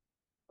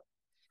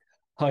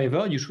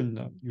 However, you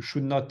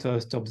should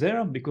not stop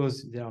there,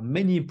 because there are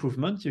many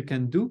improvements you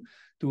can do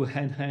to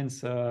enhance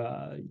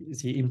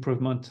the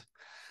improvement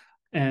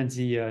and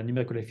the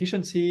numerical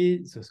efficiency,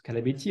 the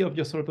scalability of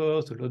your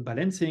solvers, the load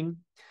balancing.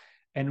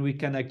 And we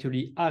can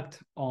actually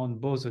act on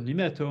both the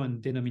numerator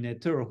and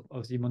denominator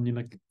of the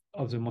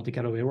Monte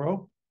Carlo error,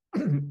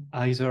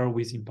 either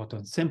with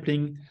importance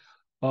sampling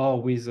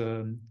or with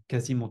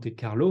quasi-Monte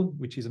Carlo,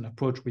 which is an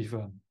approach we've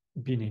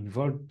been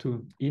involved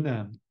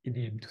in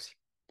EM2C.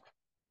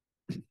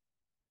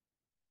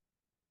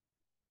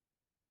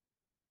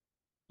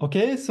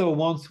 Okay, so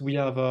once we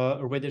have a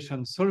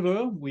radiation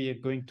solver, we are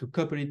going to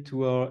couple it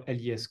to our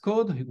LES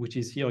code, which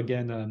is here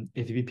again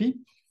FVP.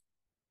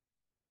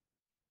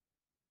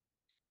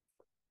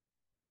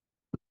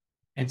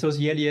 And so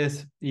the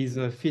LES is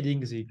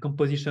feeding the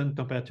composition,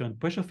 temperature, and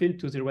pressure field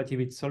to the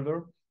radiative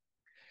solver.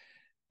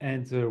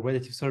 And the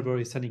radiative solver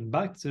is sending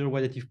back the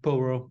radiative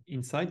power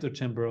inside the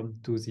chamber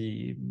to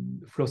the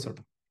flow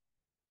solver.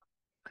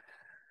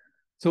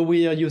 So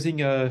we are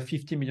using a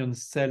 50 million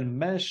cell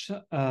mesh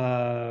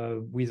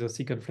with a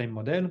second flame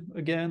model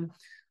again.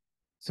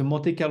 The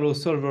Monte Carlo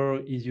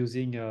solver is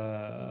using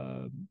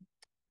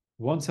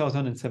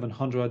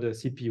 1,700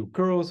 CPU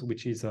cores,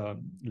 which is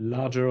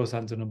larger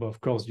than the number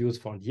of cores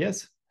used for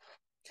LES.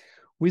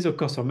 With a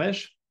cursor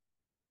mesh,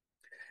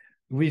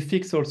 we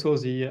fix also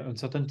the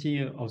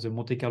uncertainty of the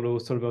Monte Carlo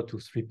solver to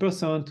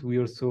 3%. We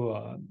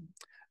also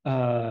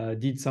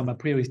did some a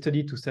priori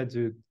study to set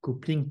the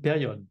coupling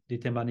period,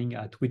 determining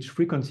at which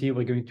frequency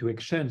we're going to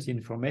exchange the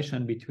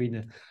information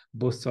between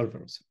both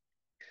solvers.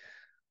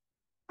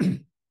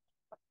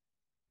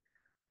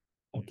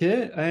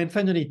 Okay, and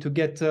finally, to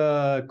get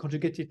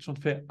conjugated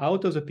transfer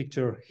out of the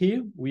picture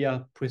here, we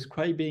are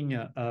prescribing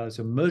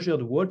the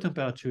measured wall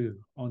temperature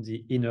on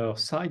the inner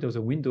side of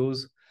the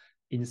windows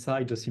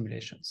inside the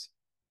simulations.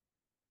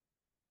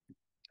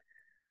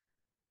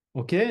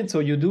 Okay, and so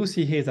you do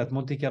see here that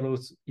Monte Carlo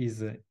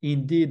is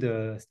indeed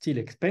still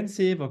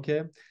expensive,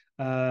 okay?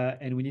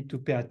 And we need to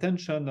pay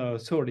attention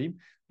solely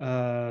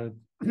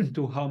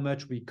to how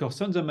much we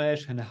coarsen the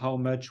mesh and how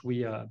much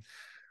we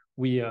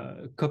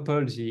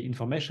couple the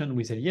information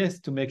with LES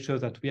to make sure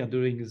that we are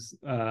doing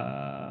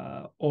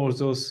all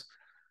those.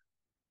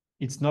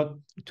 It's not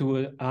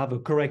to have a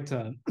correct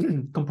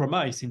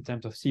compromise in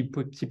terms of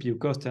CPU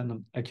cost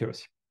and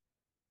accuracy.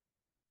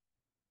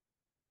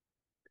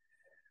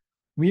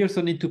 We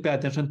also need to pay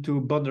attention to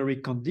boundary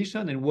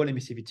condition and wall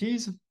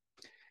emissivities.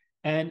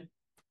 And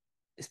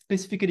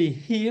specifically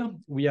here,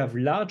 we have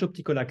large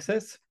optical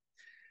access.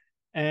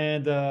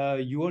 And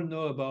you all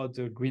know about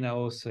the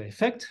greenhouse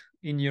effect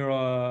in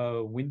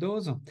your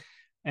windows.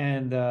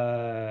 And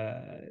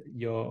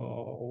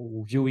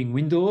your viewing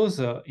windows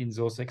in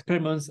those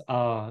experiments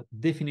are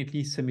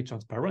definitely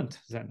semi-transparent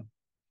then.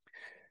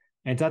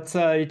 And that's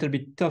a little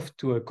bit tough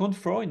to account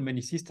for in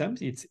many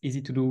systems. It's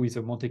easy to do with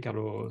a Monte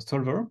Carlo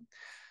solver.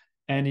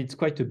 And it's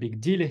quite a big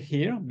deal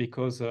here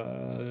because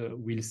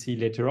we'll see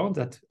later on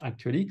that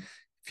actually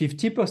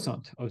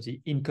 50% of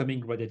the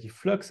incoming radiative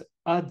flux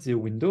at the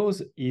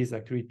windows is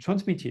actually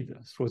transmitted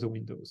through the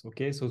windows,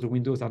 okay? So the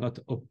windows are not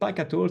opaque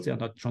at all, they are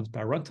not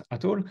transparent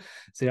at all,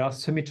 they are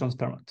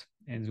semi-transparent.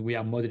 And we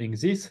are modeling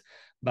this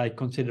by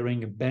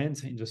considering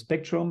bands in the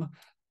spectrum,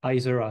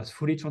 either as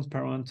fully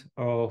transparent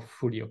or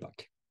fully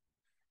opaque.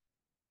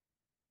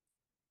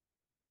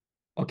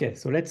 Okay,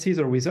 so let's see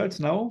the results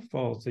now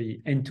for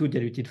the N2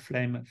 diluted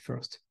flame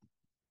first.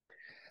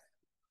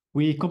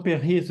 We compare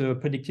here the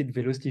predicted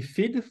velocity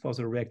field for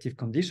the reactive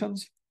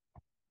conditions.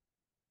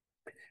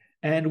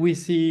 And we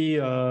see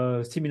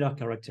similar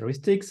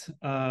characteristics,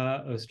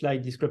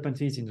 slight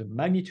discrepancies in the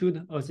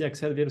magnitude of the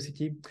axial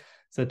velocity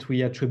that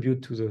we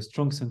attribute to the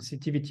strong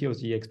sensitivity of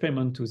the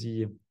experiment to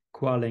the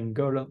quarle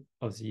angle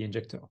of the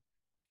injector.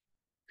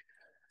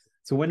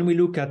 So when we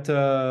look at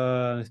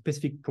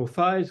specific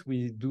profiles,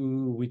 we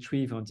do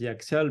retrieve on the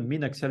axial,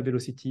 mean axial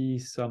velocity,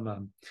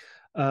 some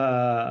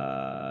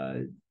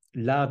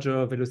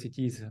larger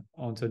velocities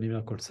on the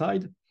numerical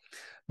side.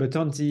 But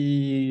on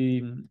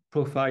the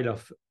profile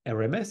of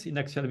RMS in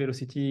axial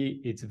velocity,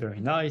 it's very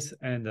nice,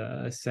 and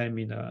same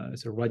in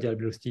the radial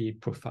velocity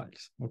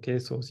profiles. Okay,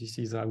 so this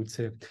is, I would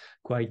say,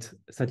 quite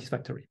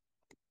satisfactory.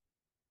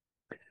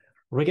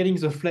 Regarding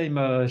the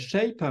flame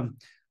shape,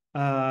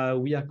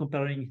 we are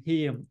comparing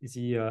here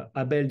the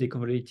Abel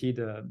deconvoluted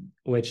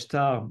OH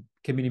star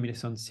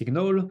chemiluminescence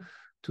signal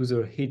to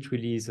the heat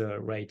release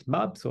rate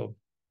map. So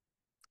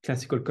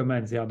classical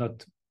commands, they are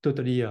not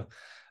totally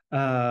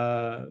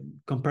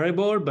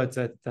comparable, but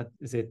that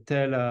they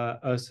tell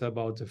us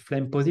about the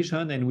flame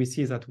position, and we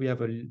see that we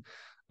have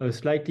a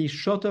slightly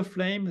shorter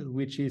flame,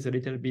 which is a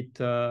little bit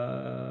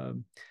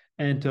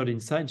entered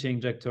inside the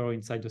injector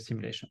inside the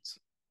simulations.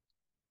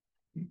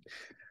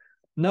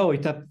 Now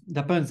it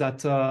happens that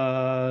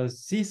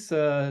this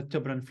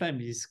turbulent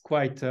flame is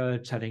quite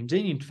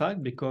challenging, in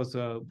fact, because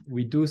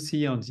we do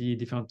see on the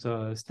different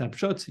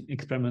snapshots,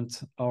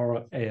 experiments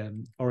or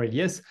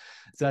LES,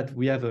 that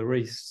we have a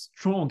very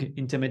strong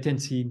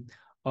intermittency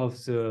of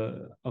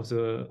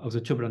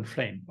the turbulent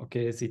flame.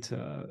 Okay, it's,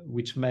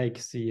 which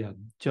makes the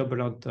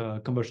turbulent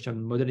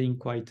combustion modeling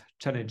quite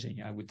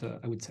challenging, I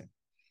would say.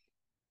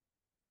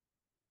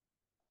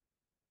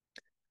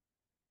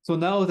 So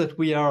now that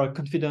we are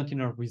confident in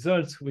our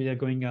results, we are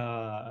going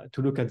to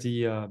look at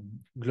the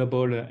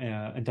global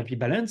enthalpy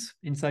balance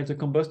inside the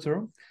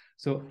combustor.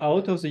 So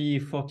out of the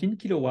 14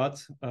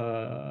 kilowatts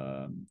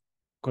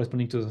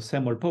corresponding to the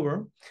thermal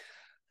power,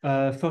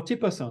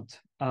 40%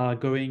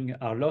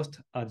 are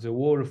lost at the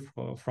wall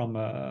from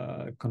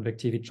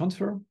convective heat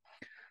transfer.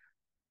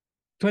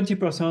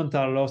 20%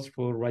 are lost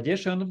for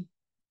radiation,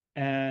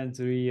 and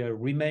the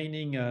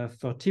remaining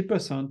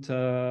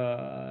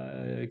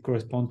 30%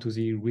 correspond to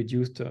the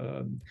reduced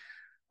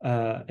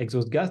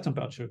exhaust gas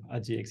temperature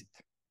at the exit.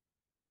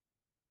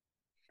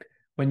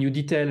 When you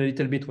detail a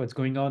little bit what's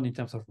going on in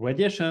terms of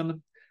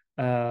radiation,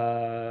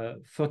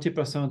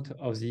 40%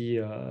 of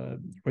the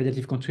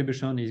radiative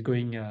contribution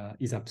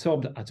is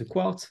absorbed at the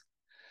quartz.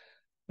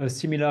 A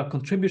similar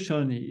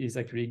contribution is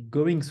actually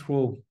going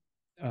through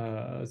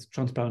the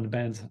transparent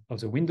bands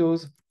of the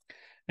windows,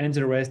 and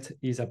the rest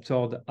is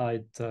absorbed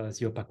at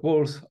the opaque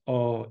walls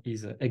or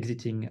is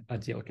exiting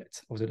at the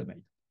outlets of the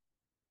domain.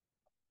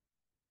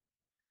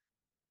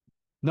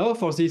 Now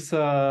for this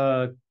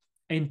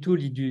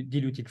N2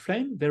 diluted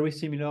flame, very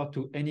similar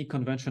to any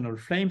conventional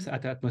flames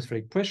at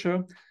atmospheric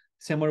pressure,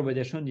 thermal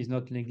radiation is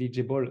not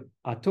negligible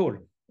at all,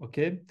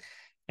 okay?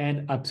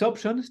 And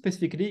absorption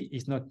specifically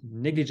is not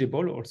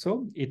negligible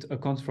also. It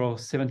accounts for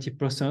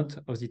 70%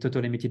 of the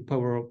total emitted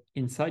power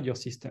inside your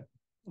system,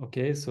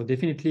 okay? So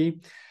definitely,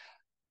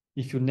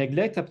 if you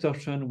neglect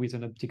absorption with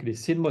an optically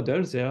thin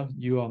model there,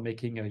 you are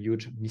making a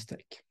huge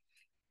mistake.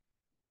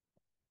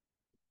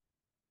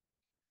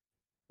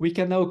 We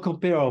can now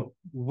compare our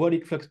wall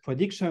heat flux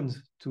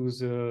predictions to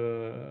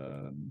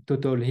the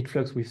total heat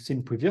flux we've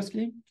seen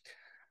previously.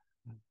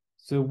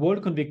 The wall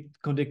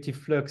convective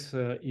flux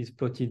is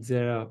plotted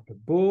there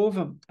above.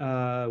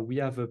 We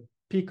have a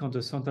peak on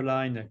the center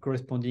line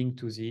corresponding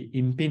to the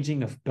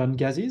impinging of burn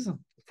gases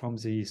from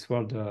the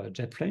swirled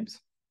jet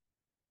flames.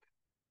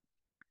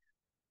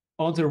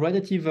 On the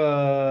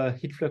radiative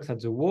heat flux at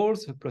the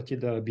walls,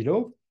 plotted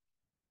below,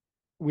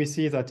 we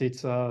see that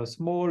it's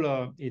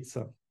small, it's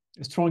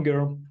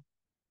stronger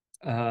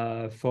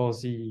for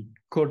the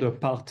colder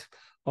part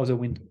of the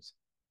windows.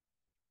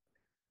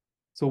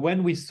 So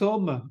when we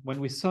sum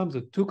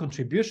the two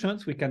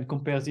contributions, we can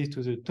compare this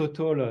to the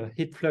total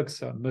heat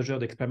flux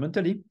measured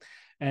experimentally,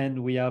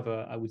 and we have,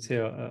 I would say,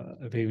 a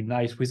very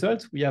nice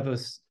result. We have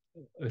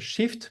a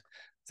shift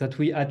that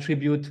we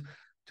attribute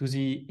to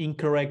the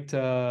incorrect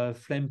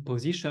flame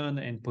position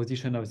and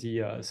position of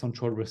the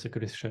central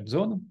recirculation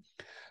zone,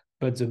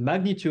 but the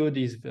magnitude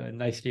is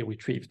nicely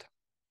retrieved.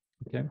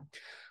 Okay,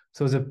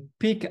 so the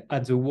peak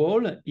at the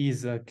wall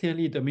is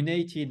clearly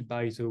dominated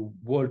by the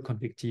wall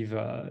convective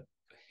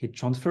heat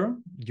transfer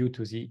due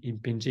to the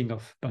impinging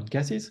of burnt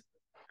gases,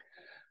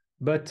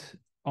 but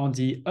on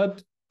the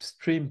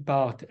upstream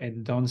part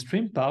and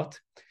downstream part,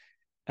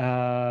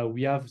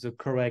 we have the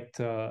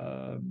correct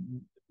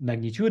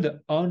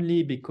magnitude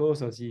only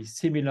because of the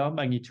similar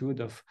magnitude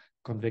of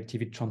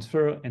convective heat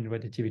transfer and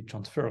radiative heat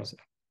transfers.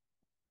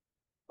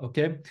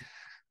 Okay,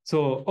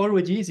 so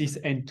already this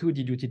N2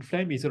 diluted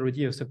flame is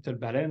already a subtle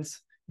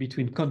balance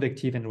between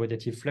convective and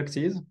radiative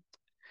fluxes,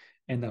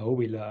 And now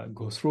we'll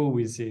go through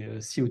with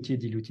the COT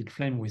diluted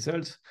flame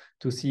results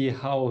to see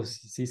how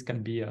this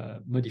can be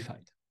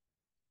modified.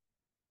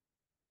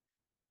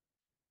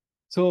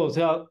 So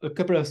there are a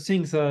couple of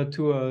things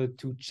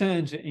to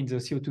change in the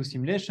CO2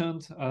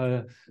 simulations.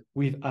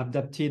 We've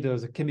adapted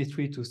the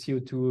chemistry to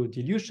CO2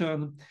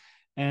 dilution,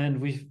 and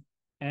we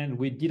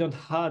didn't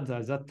have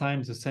at that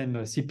time the same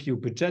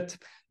CPU budget,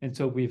 and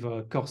so we've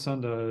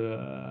coarsened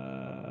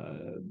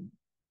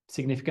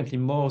significantly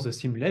more the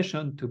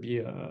simulation to be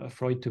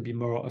for it to be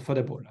more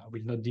affordable. I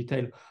will not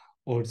detail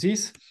all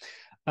this,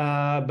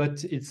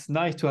 but it's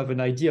nice to have an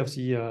idea of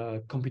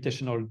the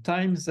computational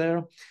times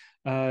there.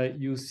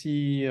 You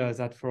see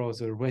that for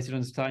the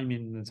residence time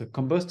in the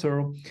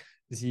combustor,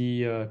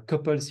 the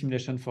coupled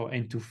simulation for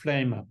N2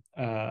 flame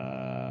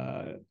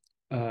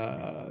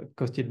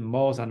costed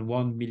more than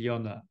 1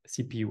 million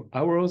CPU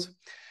hours.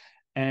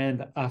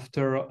 And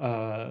after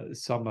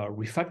some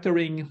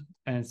refactoring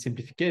and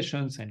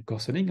simplifications and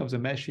coarsening of the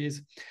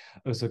meshes,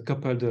 the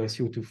coupled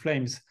CO2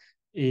 flames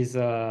is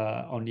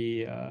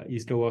only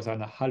is lower than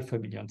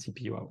 500,000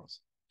 CPU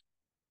hours.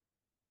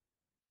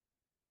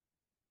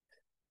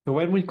 So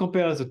when we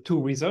compare the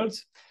two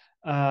results,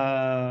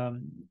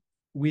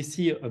 we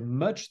see a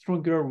much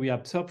stronger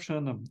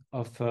reabsorption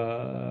of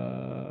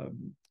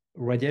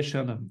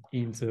radiation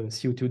in the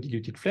CO2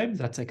 diluted flame.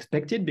 That's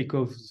expected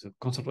because the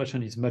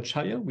concentration is much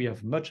higher. We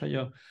have much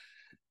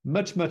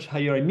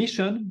higher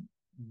emission,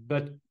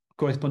 but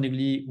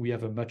correspondingly, we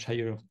have a much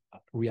higher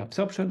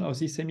reabsorption of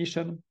this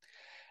emission.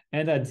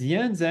 And at the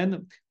end,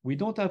 then, we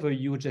don't have a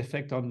huge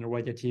effect on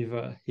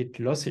radiative heat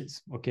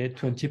losses, okay?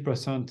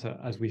 20%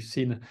 as we've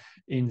seen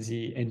in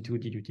the N2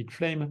 diluted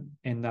flame,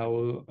 and now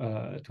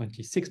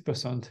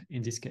 26%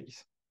 in this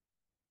case.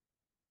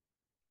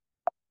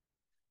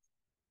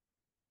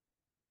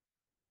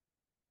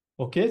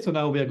 Okay, so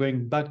now we are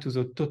going back to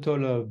the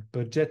total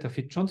budget of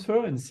heat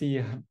transfer and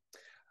see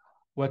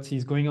what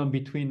is going on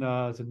between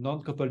the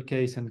non-coupled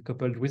case and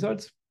coupled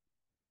results.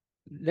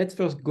 Let's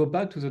first go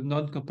back to the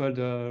non-coupled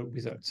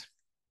results.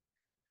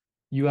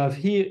 You have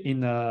here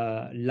in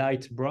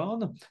light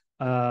brown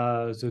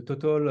the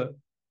total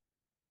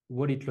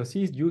wall heat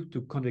losses due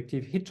to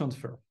convective heat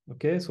transfer.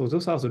 Okay, so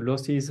those are the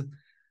losses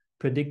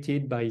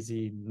predicted by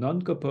the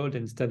non-coupled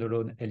and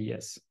standalone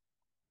LES.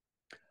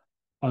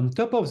 On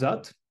top of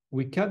that,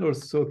 we can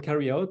also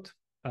carry out,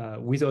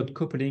 without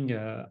coupling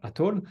at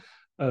all,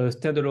 a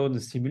standalone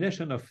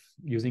simulation of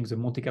using the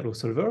Monte Carlo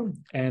solver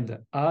and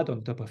add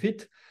on top of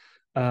it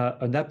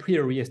an a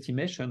priori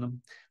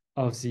estimation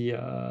of the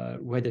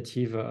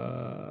radiative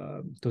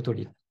total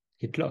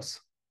heat loss.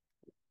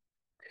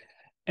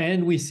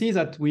 And we see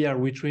that we are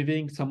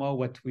retrieving somehow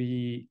what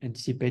we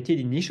anticipated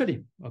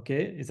initially,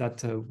 okay? Is that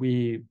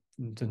the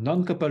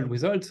non-coupled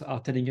results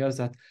are telling us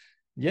that,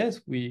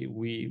 yes,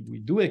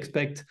 we do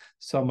expect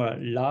some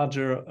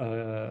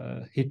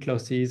larger heat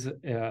losses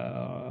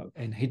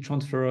and heat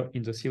transfer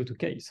in the CO2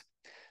 case.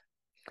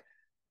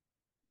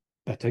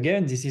 But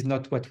again, this is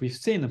not what we've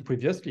seen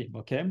previously,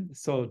 okay?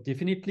 So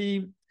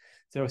definitely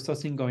there is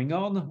something going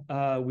on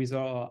with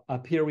our a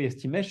priori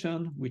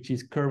estimation, which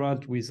is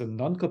current with a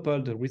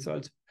non-coupled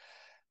result,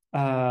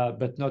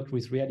 but not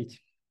with reality.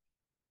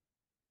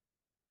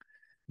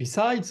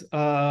 Besides,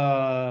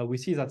 we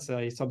see that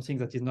there is something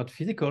that is not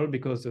physical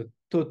because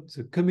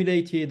the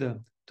cumulated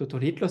total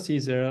heat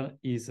losses there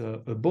is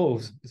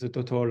above the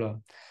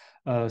total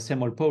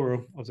thermal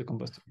power of the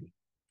combustor.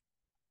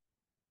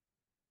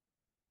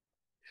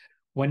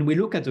 When we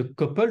look at the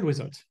coupled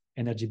results,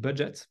 energy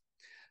budgets,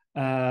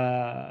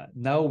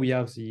 now we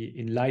have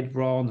in light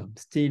brown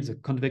still the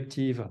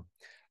convective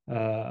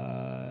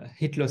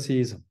heat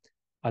losses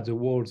at the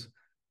walls,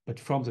 but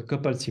from the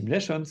coupled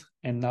simulations,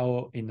 and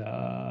now in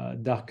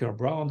darker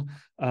brown,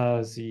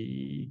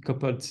 the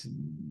coupled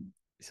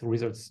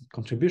results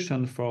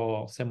contribution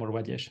for thermal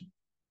radiation.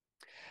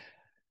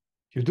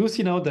 You do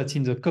see now that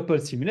in the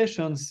coupled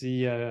simulations,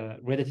 the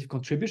radiative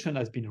contribution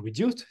has been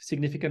reduced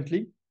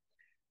significantly,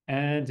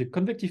 and the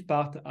convective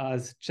part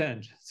has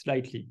changed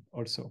slightly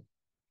also.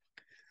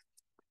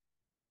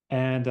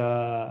 And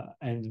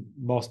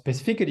more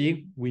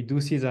specifically, we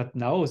do see that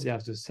now they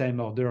have the same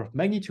order of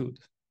magnitude.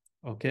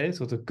 Okay,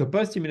 so the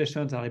coupled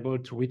simulations are able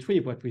to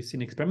retrieve what we've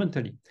seen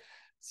experimentally.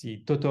 The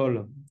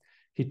total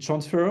heat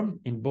transfer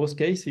in both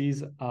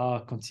cases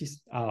are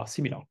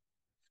similar.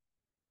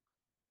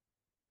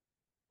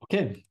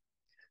 Okay,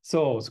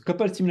 so the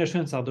coupled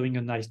simulations are doing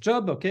a nice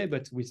job, okay,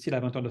 but we still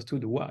haven't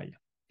understood why.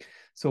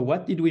 So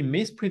what did we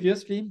miss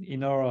previously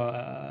in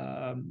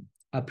our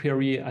a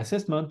priori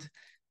assessment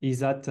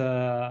is that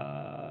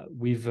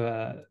we've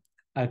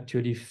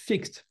actually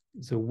fixed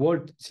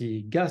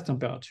the gas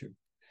temperature.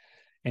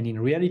 And in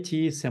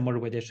reality, thermal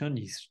radiation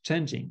is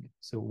changing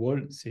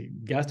the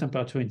gas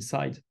temperature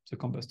inside the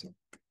combustor.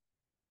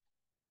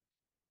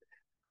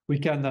 We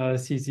can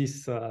see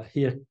this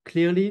here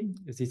clearly.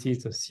 This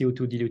is a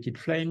CO2 diluted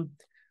flame.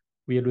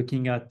 We are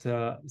looking at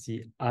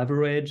the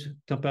average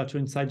temperature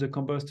inside the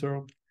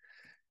combustor,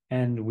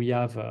 and we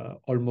have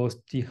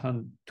almost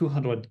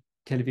 200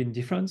 Kelvin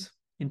difference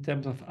in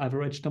terms of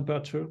average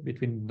temperature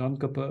between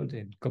non-coupled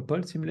and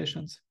coupled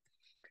simulations.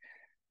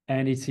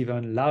 And it's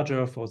even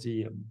larger for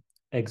the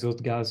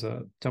exhaust gas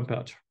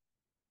temperature.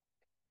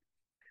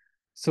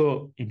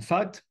 So in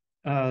fact,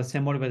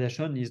 thermal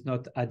radiation is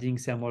not adding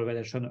thermal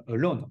radiation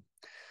alone.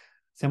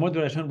 Thermal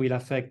radiation will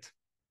affect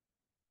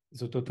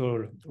the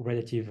total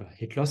relative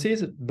heat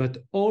losses, but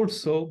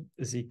also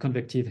the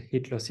convective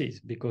heat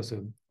losses, because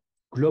the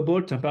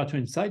global temperature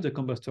inside the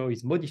combustor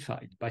is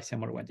modified by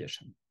thermal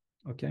radiation,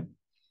 okay?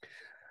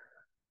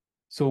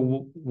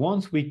 So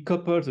once we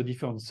couple the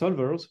different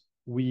solvers,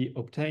 we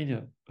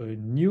obtain a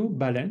new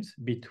balance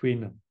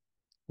between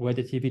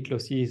radiative heat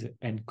losses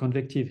and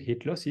convective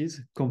heat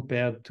losses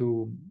compared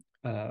to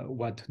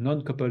what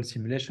non-coupled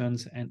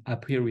simulations and a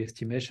priori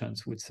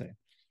estimations would say.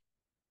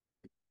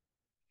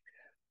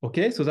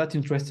 Okay, so that's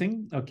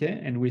interesting, okay,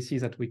 and we see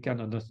that we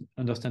can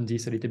understand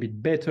this a little bit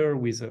better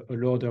with a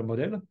low-order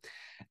model,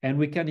 and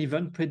we can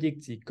even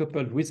predict the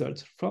coupled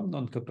results from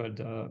non-coupled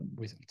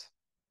results.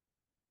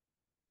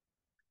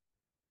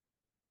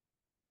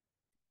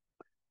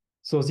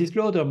 So this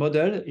low-order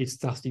model, its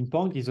starting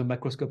point is a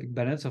macroscopic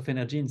balance of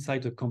energy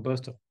inside the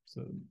combustor.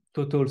 So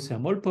total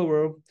thermal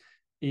power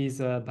is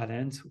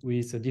balanced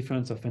with the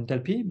difference of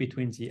enthalpy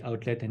between the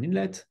outlet and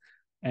inlet,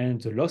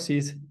 and the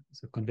losses,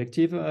 the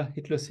convective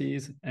heat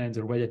losses, and the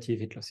radiative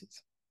heat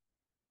losses.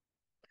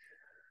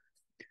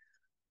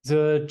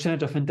 The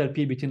change of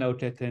enthalpy between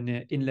outlet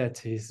and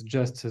inlet is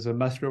just the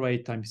mass flow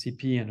rate times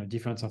Cp and a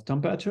difference of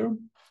temperature.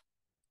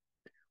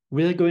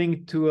 We're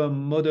going to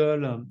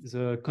model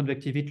the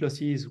convective heat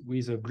losses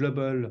with a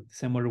global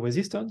thermal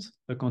resistance,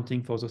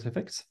 accounting for those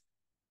effects.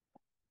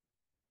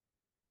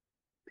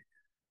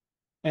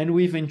 And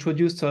we've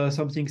introduced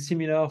something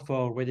similar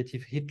for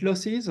radiative heat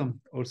losses.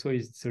 Also,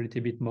 it's a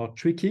little bit more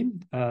tricky,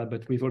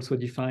 but we've also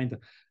defined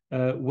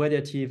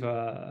radiative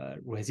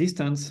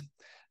resistance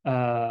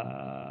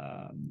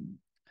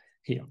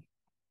here.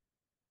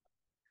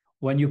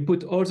 When you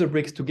put all the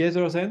bricks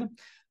together, then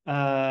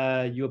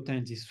you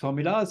obtain this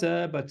formula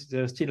there, but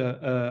there's still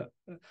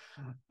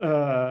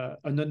an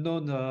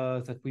unknown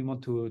that we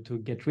want to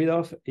get rid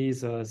of is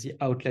the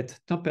outlet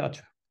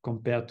temperature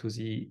compared to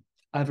the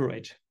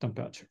average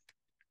temperature.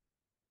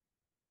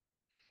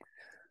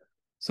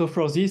 So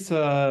for this,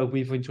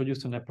 we've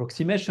introduced an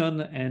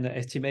approximation and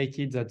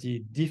estimated that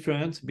the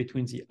difference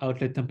between the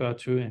outlet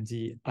temperature and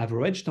the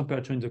average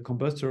temperature in the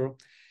combustor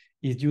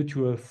is due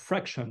to a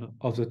fraction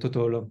of the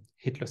total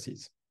heat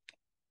losses.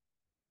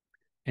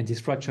 And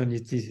this fraction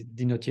is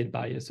denoted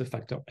by the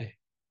factor A.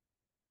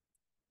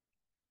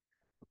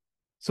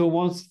 So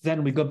once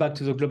then we go back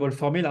to the global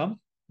formula,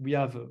 we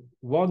have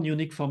one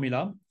unique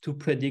formula to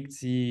predict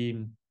the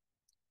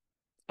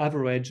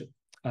average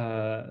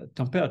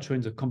temperature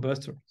in the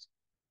combustor.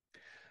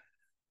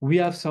 We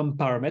have some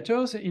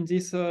parameters in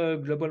this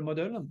global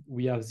model.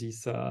 We have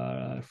this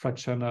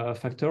fraction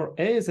factor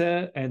A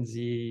there and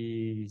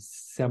the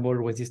thermal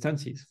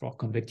resistances for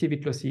convective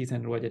heat losses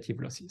and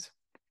radiative losses.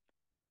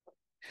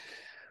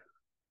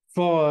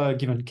 For a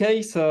given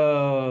case,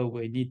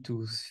 we need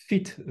to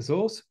fit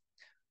those.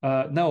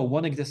 Now,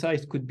 one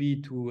exercise could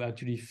be to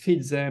actually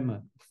fit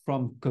them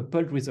from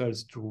coupled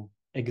results to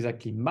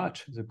exactly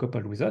match the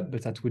coupled result,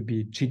 but that would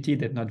be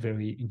cheated and not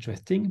very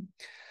interesting.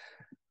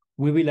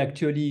 We will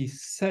actually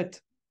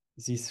set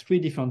these three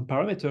different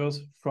parameters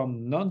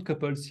from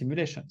non-coupled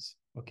simulations.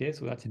 Okay,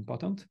 so that's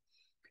important.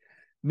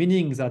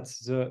 Meaning that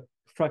the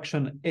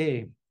fraction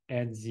A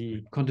and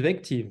the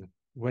convective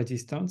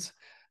resistance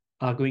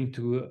are going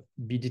to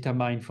be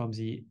determined from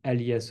the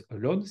LES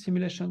alone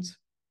simulations.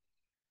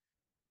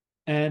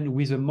 And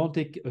with a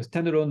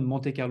standalone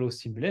Monte Carlo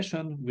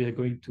simulation, we are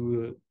going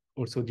to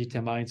also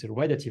determine the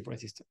radiative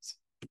resistance.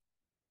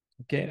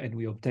 Okay, and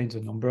we obtain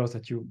the numbers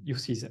that you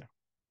see there.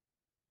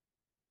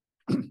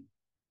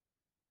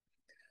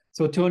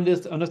 So to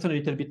understand a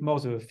little bit more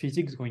the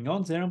physics going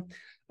on there,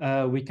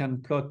 we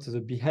can plot the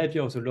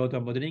behavior of the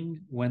low-order modeling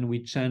when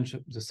we change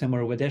the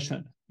thermal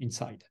radiation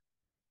inside.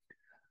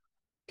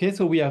 Okay,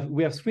 so we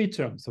have three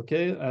terms,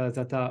 okay,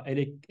 that are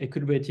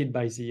equilibrated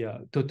by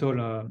the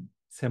total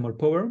thermal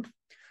power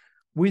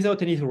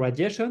without any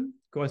radiation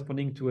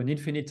corresponding to an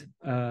infinite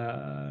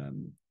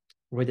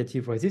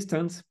radiative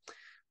resistance.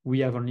 We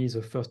have only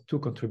the first two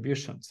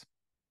contributions.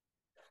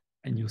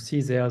 And you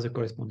see there the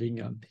corresponding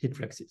heat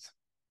fluxes.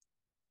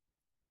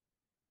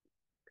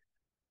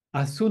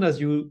 As soon as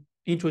you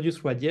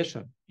introduce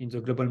radiation in the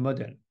global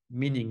model,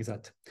 meaning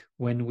that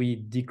when we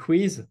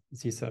decrease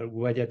this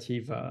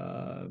radiative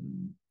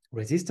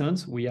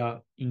resistance, we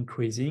are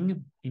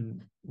introducing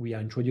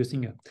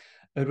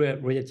a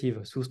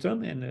radiative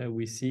system, and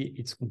we see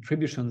its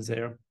contribution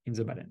there in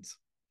the balance.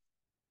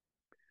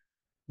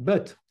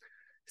 But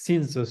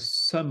since the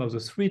sum of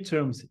the three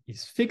terms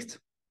is fixed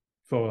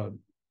for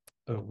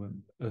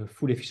a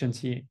full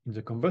efficiency in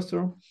the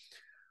combustor,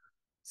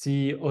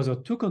 the other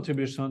two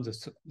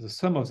contributions, the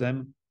sum of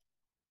them,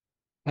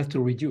 has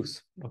to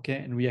reduce, okay?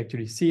 And we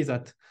actually see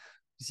that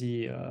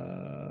the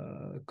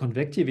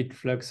convective heat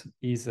flux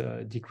is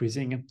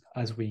decreasing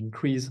as we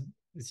increase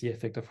the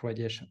effect of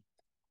radiation.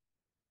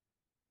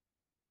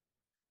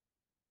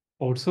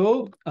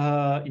 Also,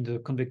 in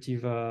the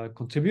convective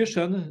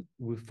contribution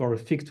for a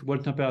fixed wall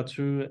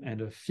temperature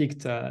and a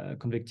fixed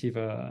convective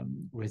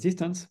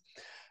resistance,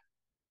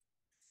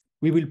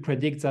 we will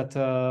predict that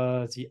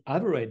the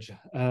average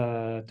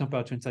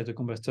temperature inside the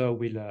combustor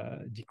will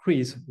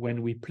decrease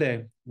when we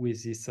play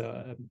with this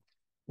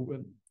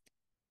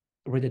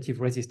radiative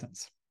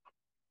resistance.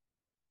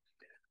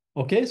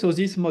 Okay, so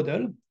this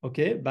model,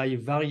 okay, by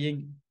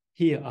varying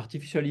here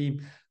artificially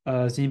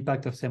the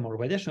impact of thermal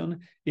radiation,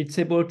 it's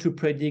able to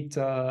predict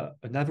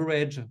an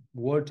average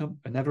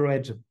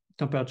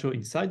temperature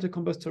inside the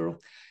combustor,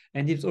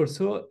 and it's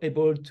also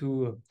able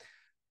to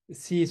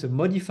see the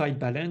modified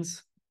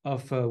balance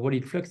of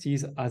Wall-heat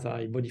fluxes as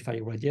I modify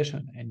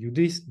radiation. And you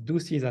do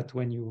see that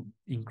when you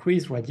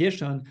increase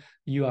radiation,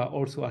 you are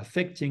also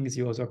affecting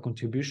the other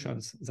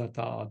contributions that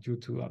are due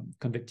to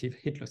convective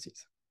heat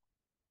losses.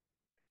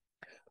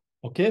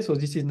 Okay, so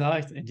this is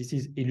nice, and this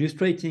is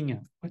illustrating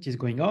what is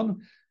going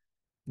on,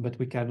 but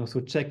we can also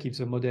check if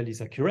the model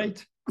is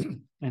accurate.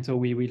 And so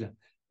we will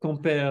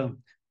compare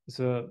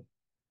the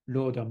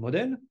low-order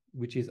model,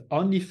 which is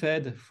only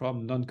fed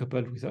from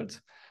non-coupled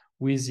results,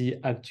 with the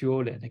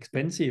actual and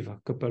expensive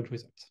coupled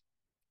results.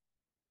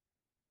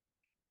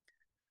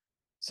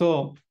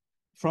 So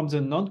from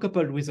the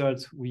non-coupled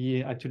results,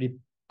 we actually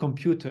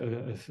compute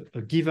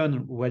a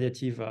given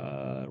radiative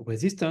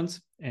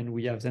resistance, and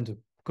we have then the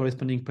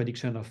corresponding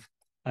prediction of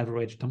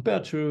average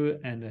temperature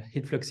and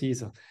heat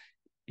fluxes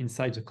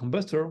inside the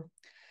combustor.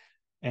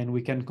 And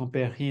we can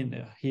compare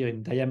here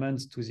in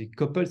diamonds to the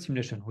coupled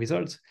simulation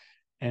results,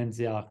 and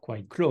they are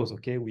quite close,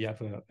 okay? We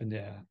have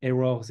an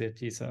error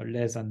that is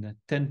less than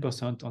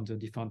 10% on the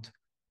different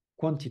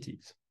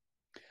quantities.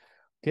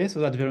 Okay, so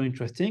that's very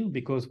interesting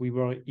because we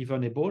were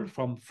even able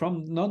from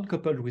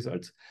non-coupled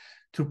results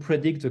to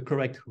predict the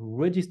correct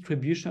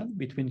redistribution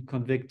between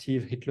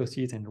convective heat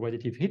losses and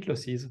radiative heat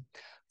losses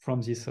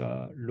from this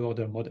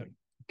low-order model,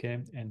 okay?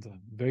 And the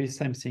very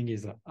same thing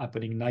is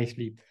happening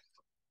nicely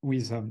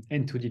with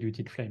N2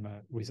 diluted flame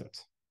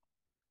results.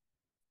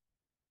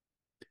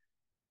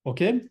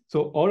 Okay,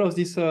 so all of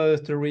this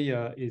story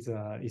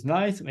is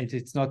nice, and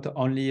it's not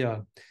only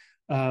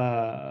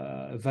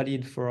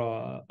valid for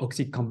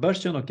oxic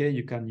combustion. Okay,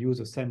 you can use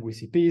the same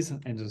recipes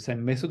and the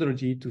same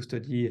methodology to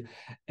study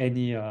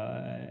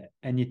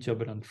any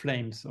turbulent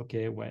flames.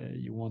 Okay, where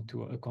you want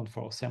to account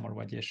for thermal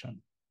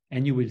radiation,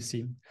 and you will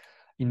see,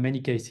 in many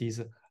cases,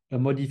 a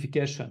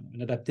modification,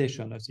 an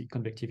adaptation of the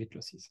convective heat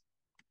losses.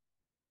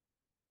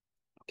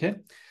 Okay.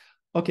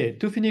 Okay,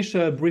 to finish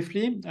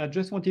briefly, I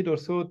just wanted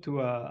also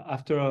to,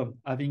 after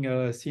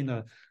having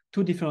seen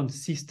two different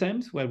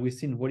systems where we've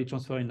seen Wall-heat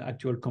transfer in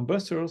actual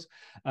combustors,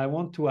 I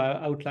want to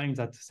outline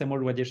that thermal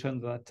radiation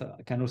that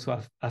can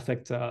also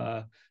affect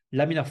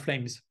laminar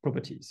flames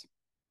properties.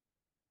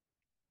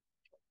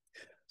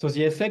 So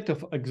the effect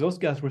of exhaust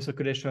gas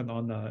recirculation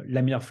on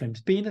laminar flame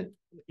speed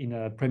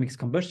in premix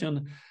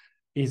combustion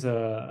has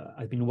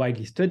been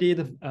widely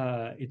studied.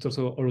 It's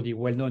also already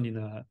well known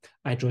in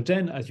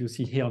hydrogen, as you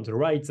see here on the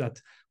right,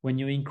 that when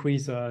you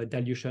increase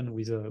dilution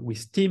with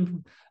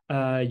steam,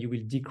 you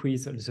will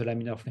decrease the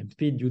laminar flame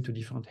speed due to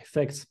different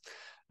effects,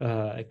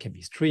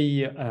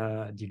 chemistry,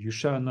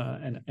 dilution,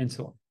 and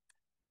so on.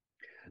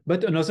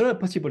 But another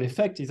possible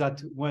effect is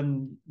that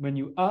when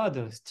you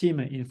add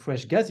steam in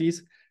fresh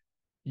gases,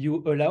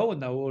 you allow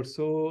now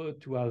also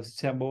to have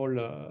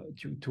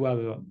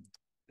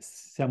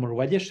thermal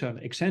radiation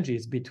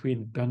exchanges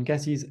between burnt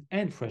gases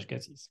and fresh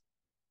gases.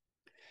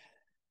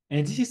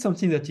 And this is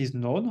something that is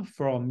known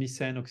from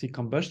methane oxic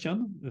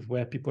combustion,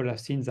 where people have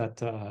seen that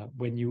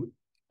when you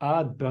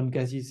add burnt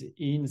gases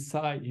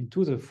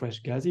into the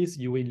fresh gases,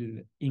 you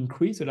will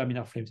increase the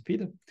laminar flame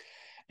speed.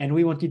 And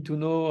we wanted to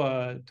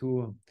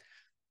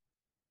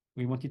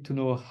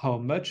know how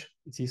much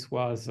this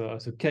was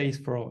the case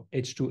for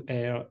H2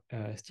 air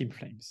steam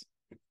flames.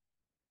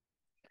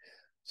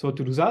 So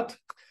to do that,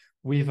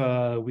 we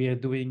are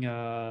doing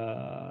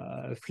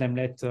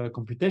flamelet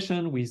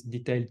computation with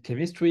detailed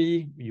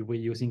chemistry. We're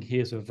using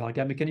here the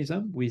Varga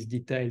mechanism with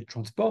detailed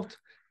transport,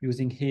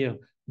 using here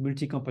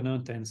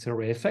multi-component and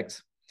Serre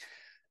effects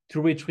to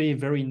retrieve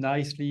very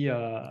nicely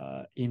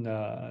in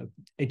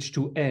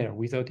H2 air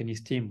without any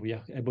steam. We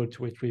are able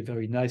to retrieve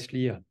very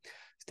nicely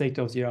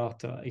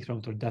state-of-the-art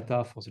experimental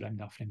data for the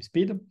laminar flame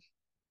speed.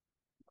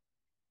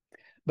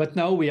 But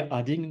now we are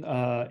adding,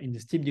 in the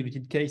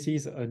steam-diluted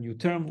cases, a new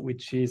term,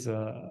 which is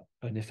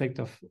an effect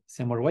of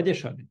thermal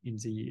radiation in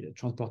the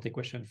transport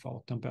equation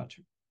for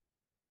temperature.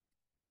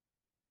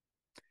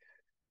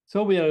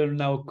 So we will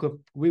now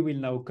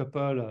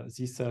couple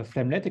these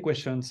flamelet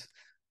equations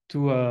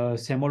to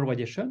thermal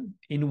radiation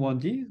in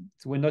 1D.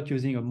 So we're not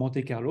using a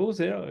Monte Carlo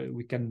there.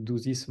 We can do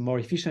this more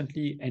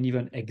efficiently and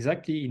even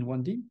exactly in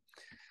 1D.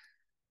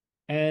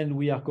 And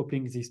we are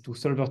coupling these two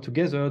solvers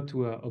together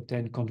to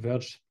obtain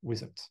converged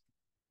results.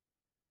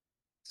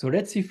 So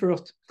let's see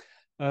first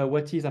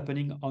what is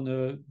happening on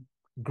a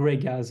gray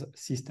gas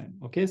system.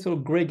 Okay, so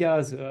gray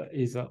gas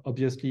is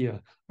obviously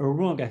a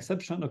wrong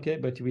assumption, okay,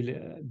 but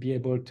we'll be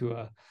able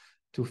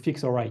to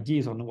fix our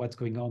ideas on what's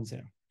going on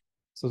there.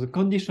 So the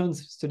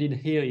conditions studied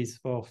here is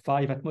for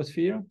 5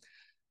 atmosphere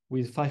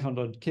with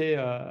 500K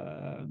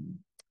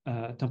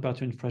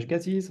temperature in fresh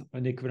gases,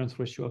 an equivalence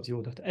ratio of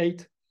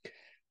 0.8,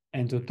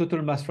 and the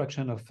total mass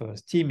fraction of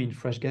steam in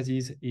fresh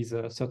gases is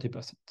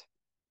 30%.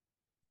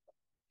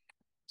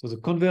 So the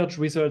converged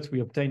results we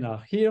obtain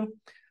are here.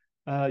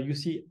 You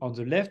see on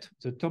the left,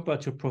 the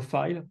temperature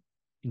profile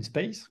in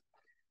space,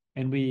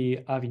 and we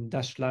have in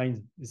dashed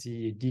line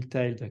the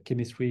detailed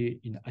chemistry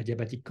in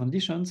adiabatic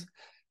conditions,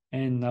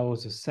 and now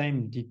the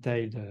same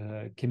detailed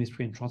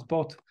chemistry and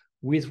transport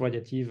with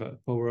radiative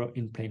power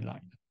in plain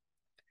line.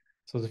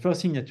 So the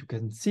first thing that you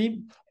can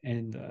see,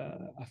 and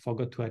I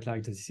forgot to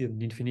highlight that this is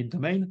an infinite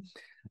domain,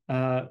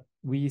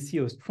 we see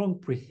a strong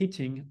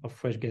preheating of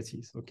fresh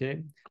gases,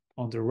 okay?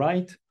 On the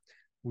right,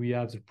 we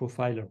have the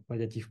profile of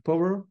radiative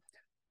power.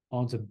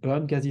 On the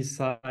burned gases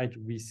side,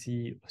 we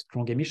see a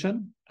strong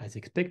emission, as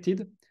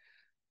expected.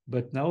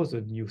 But now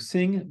the new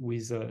thing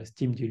with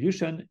steam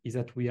dilution is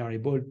that we are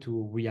able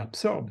to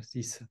reabsorb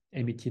this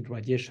emitted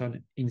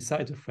radiation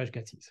inside the fresh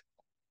gases.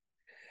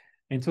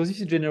 And so this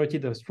has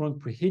generated a strong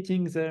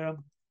preheating there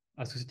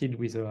associated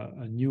with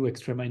a new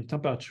extreme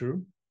temperature.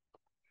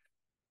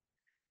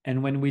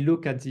 And when we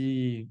look at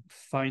the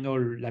final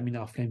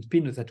laminar flame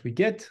speed that we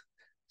get,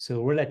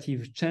 so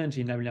relative change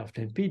in laminar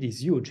flame speed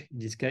is huge. In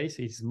this case,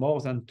 it's more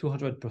than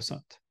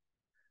 200%.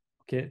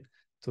 Okay,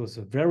 so it's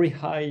a very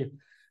high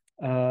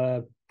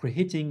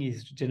preheating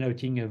is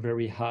generating a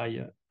very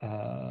high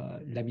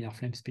laminar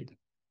flame speed.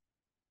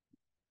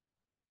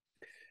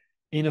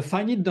 In a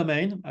finite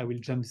domain, I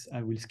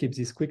will skip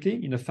this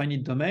quickly. In a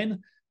finite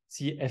domain,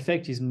 the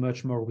effect is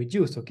much more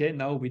reduced. Okay,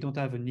 now we don't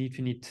have an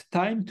infinite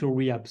time to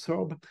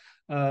reabsorb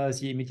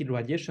the emitted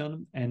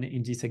radiation, and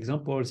in this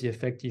example, the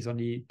effect is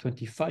only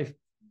 25%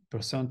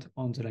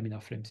 on the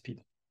laminar flame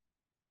speed.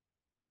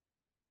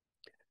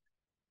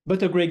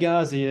 But a gray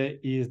gas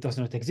does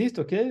not exist,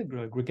 okay?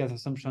 Gray gas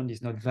assumption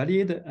is not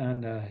valid,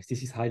 and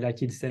this is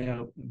highlighted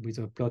there with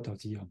a plot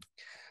of the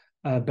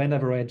band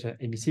average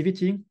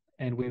emissivity.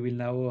 And we will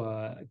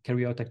now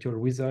carry out actual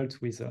results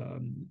with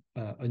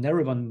an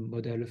error band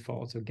model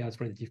for the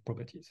gas relative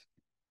properties.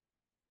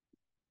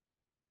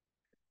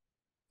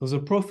 So the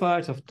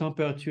profiles of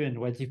temperature and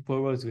relative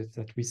powers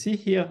that we see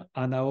here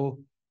are now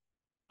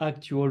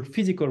actual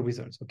physical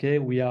results, okay?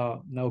 We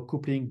are now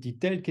coupling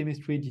detailed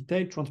chemistry,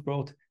 detailed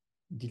transport,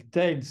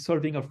 detailed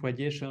solving of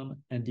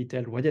radiation, and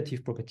detailed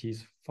radiative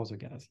properties for the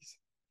gases.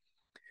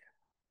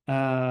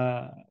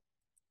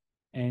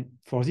 And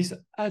for this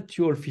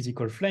actual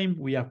physical flame,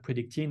 we are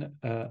predicting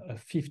a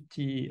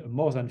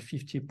more than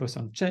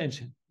 50%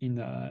 change in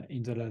the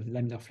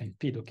laminar flame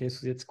speed, okay?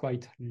 So that's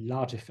quite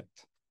large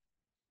effect.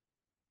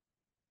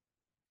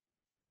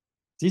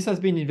 This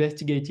has been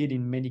investigated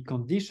in many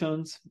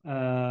conditions,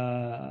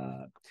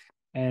 and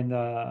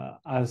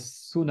as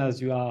soon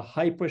as you are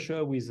high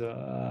pressure with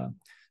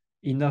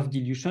enough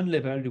dilution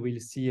level, you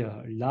will see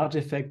a large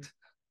effect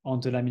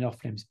on the laminar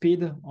flame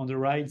speed on the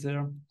right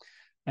there.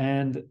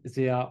 And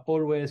they are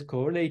always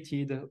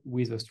correlated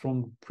with a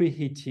strong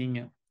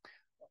preheating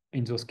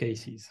in those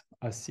cases,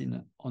 as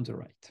seen on the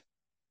right.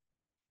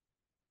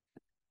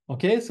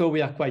 Okay, so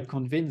we are quite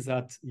convinced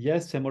that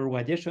yes, thermal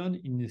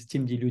radiation in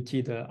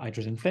steam-diluted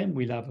hydrogen flame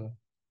will have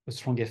a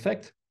strong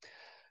effect.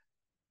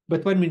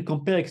 But when we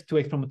compare it to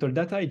experimental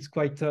data, it's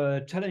quite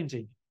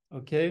challenging,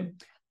 okay?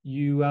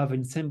 You have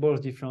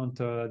ensembled different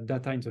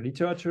data in the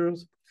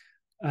literatures.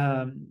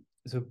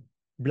 The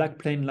black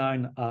plain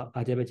line are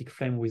adiabatic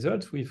flame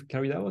results we've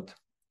carried out,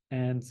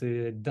 and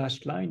the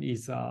dashed line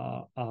is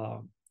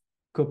our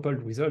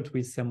coupled result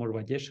with thermal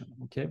radiation,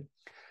 okay?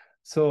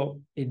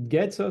 So it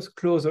gets us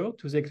closer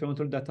to the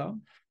experimental data.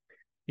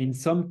 In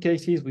some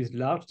cases with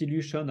large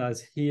dilution,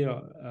 as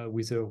here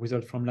with the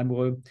result from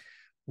Lamoureux,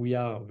 we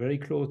are very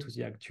close to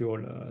the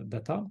actual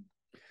data.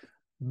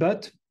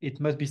 But it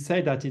must be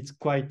said that it's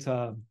quite,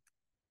 there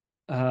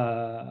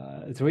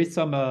is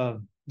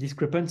some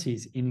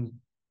discrepancies in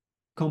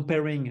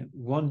comparing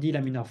 1D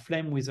laminar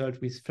flame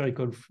result with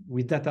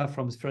data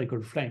from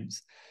spherical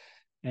flames.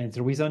 And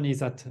the reason is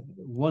that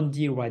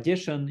 1D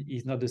radiation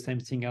is not the same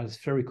thing as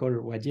spherical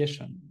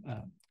radiation,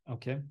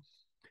 okay?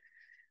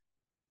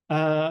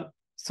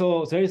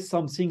 So there is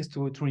some things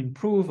to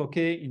improve,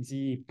 okay, in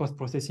the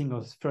post-processing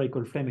of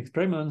spherical flame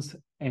experiments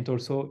and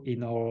also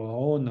in our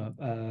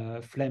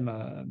own flame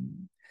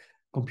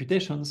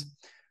computations.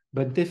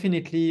 But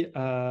definitely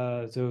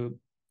the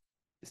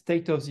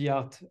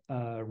state-of-the-art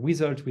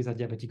result with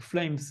adiabatic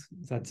flames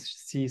that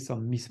see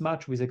some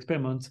mismatch with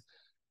experiments,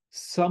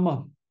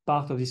 some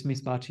part of this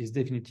mismatch is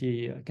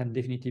can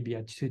definitely be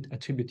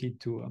attributed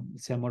to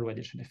thermal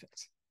radiation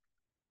effects.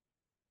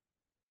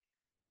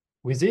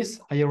 With this,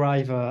 I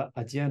arrive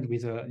at the end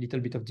with a little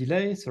bit of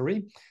delay,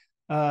 sorry.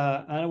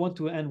 And I want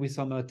to end with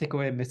some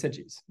takeaway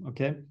messages,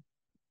 okay?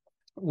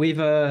 We've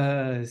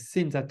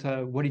seen that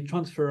volume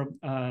transfer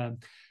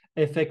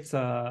effects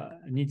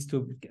needs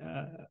to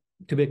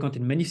be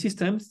accounted in many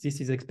systems. This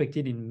is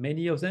expected in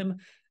many of them.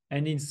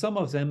 And in some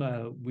of them,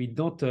 we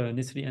don't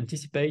necessarily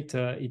anticipate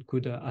it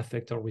could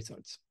affect our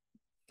results.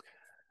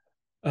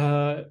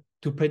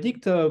 to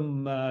predict the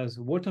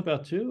water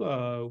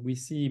temperature, we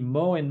see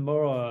more and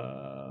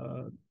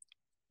more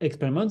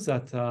experiments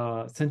that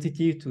are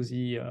sensitive to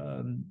the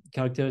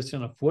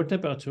characterization of water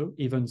temperature,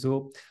 even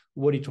though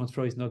water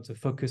transfer is not the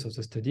focus of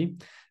the study.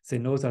 They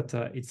know that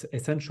it's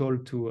essential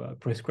to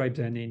prescribe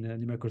them in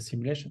numerical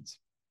simulations.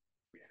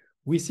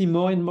 We see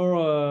more and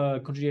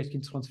more conjugate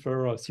heat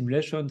transfer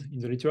simulations in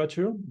the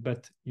literature,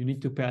 but you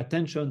need to pay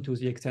attention to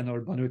the external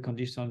boundary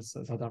conditions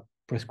that are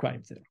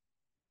prescribed there.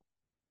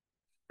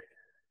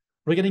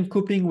 Regarding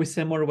coping with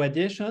thermal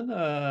radiation,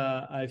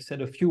 I've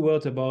said a few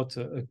words about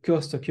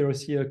cost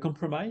accuracy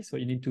compromise, so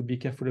you need to be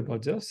careful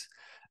about this,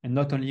 and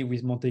not only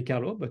with Monte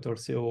Carlo, but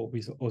also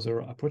with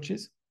other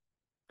approaches.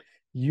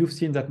 You've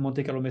seen that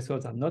Monte Carlo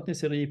methods are not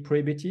necessarily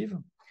prohibitive,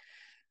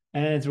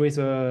 and there is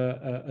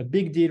a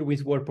big deal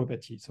with wall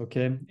properties,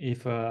 okay?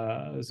 If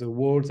the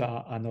walls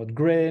are not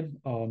gray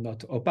or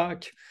not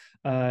opaque,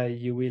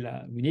 we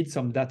need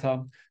some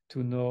data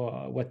to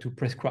know what to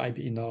prescribe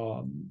in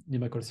our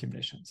numerical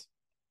simulations.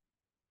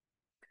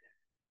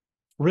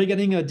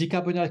 Regarding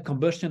decarbonized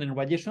combustion and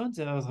radiation,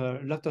 there's a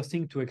lot of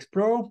things to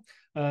explore.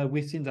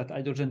 We've seen that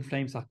hydrogen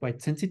flames are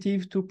quite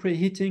sensitive to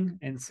preheating,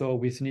 and so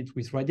we've seen it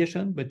with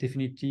radiation, but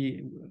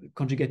definitely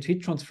conjugate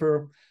heat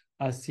transfer,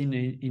 as seen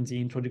in the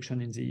introduction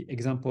in the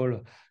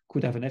example,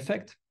 could have an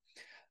effect.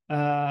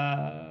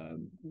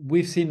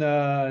 We've seen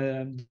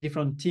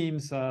different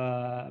teams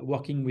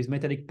working with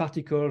metallic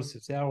particles.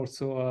 They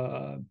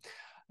also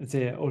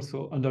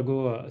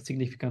undergo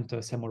significant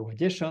thermal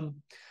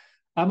radiation.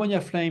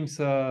 Ammonia flames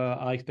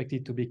are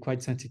expected to be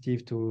quite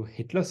sensitive to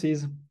heat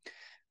losses,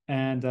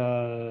 and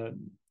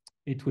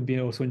it would be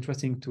also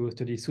interesting to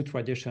study soot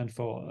radiation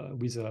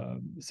with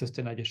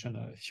sustained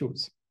radiation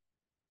fuels.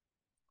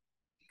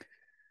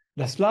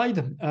 Last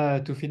slide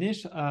to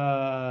finish. There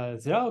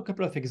are a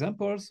couple of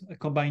examples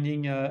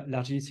combining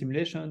large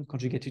simulation,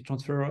 conjugated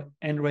transfer,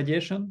 and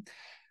radiation.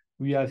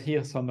 We have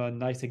here some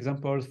nice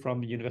examples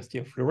from the University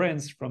of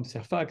Florence, from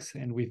Fairfax,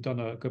 and we've done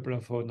a couple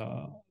of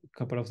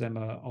them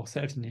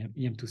ourselves in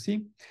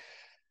EM2C.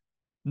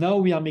 Now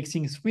we are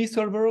mixing 3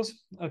 solvers.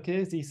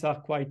 Okay, these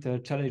are quite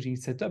challenging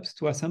setups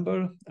to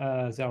assemble.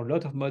 There are a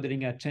lot of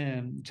modeling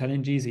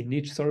challenges in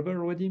each solver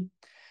already.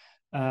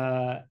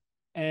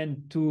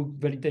 And to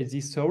validate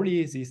this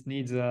thoroughly, this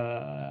needs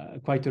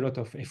quite a lot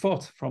of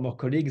effort from our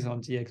colleagues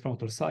on the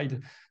experimental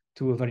side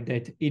to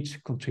validate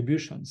each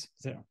contributions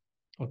there.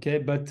 Okay,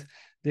 but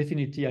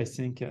definitely I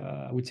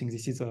would think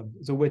this is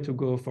the way to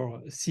go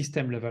for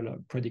system level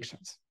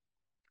predictions.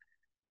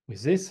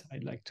 With this,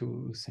 I'd like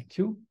to thank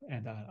you,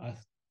 and I'll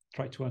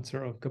try to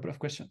answer a couple of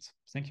questions.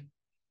 Thank you.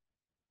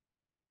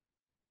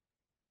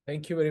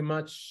 Thank you very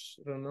much,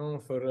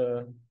 Ronan,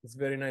 for this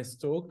very nice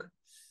talk.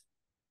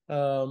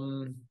 I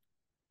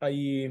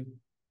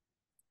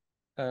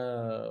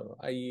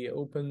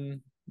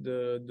open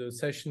the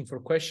session for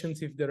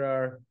questions if there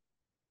are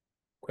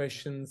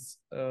questions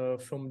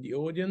from the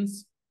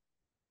audience.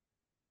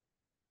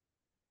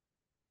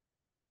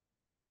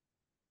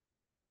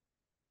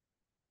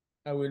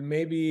 I will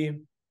maybe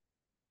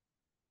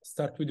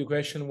start with the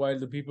question while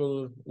the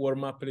people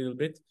warm up a little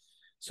bit.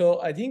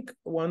 So I think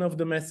one of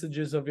the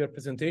messages of your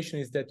presentation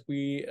is that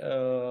we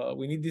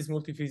need these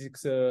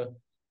multiphysics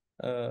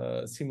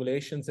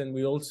simulations, and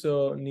we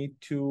also need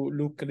to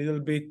look a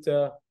little bit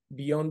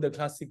beyond the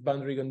classic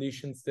boundary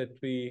conditions that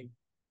we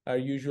are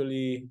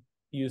usually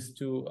used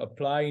to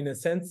apply. In a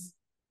sense,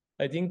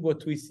 I think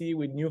what we see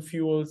with new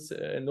fuels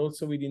and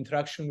also with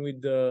interaction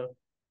with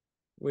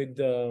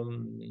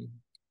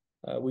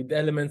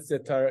elements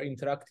that are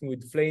interacting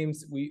with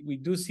flames, we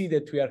do see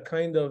that we are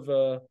kind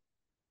of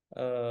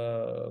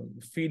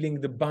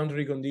feeling the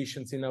boundary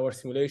conditions in our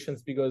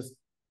simulations, because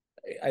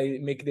I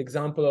make the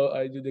example,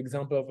 I do the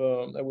example of,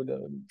 I would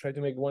try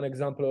to make one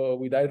example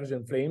with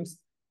hydrogen flames.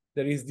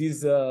 There is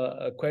these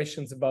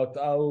questions about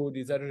how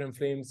these hydrogen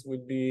flames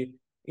would be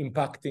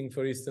impacting,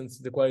 for instance,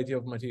 the quality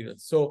of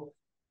materials. So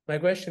my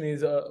question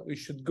is, we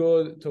should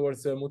go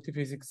towards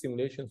multiphysics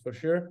simulation for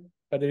sure,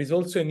 but there is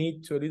also a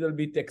need to a little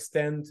bit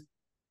extend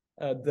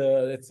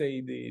let's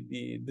say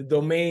the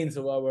domains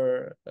of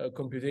our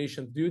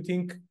computations. Do you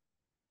think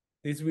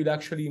this will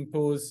actually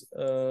impose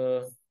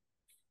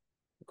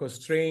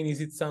constraint?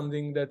 Is it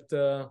something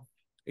that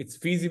it's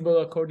feasible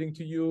according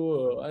to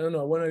you? I don't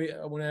know. I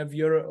want to have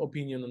your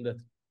opinion on that.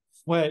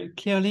 Well,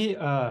 clearly,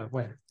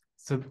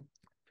 so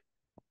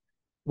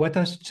what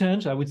has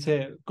changed, I would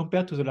say,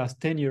 compared to the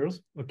last 10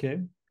 years, okay,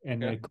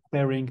 and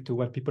comparing to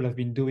what people have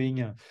been doing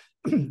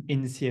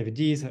in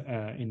CFDs,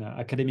 in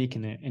academic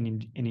and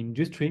in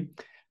industry,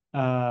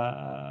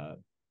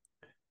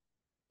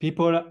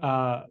 people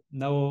are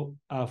now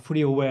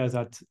fully aware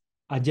that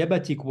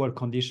adiabatic wall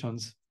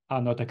conditions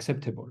are not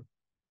acceptable,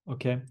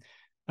 okay?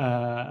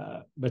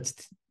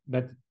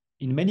 But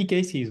in many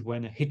cases,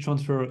 when heat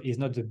transfer is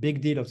not the big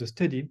deal of the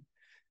study,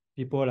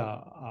 people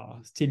are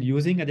still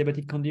using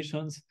adiabatic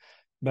conditions,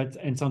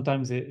 and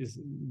sometimes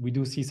we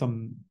do see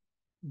some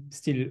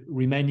still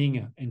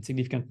remaining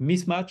insignificant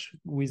mismatch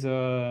with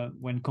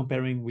when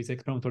comparing with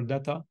experimental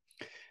data.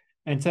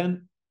 And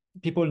then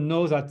people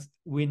know that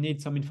we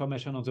need some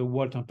information on the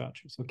wall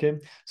temperatures, okay?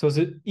 So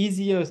the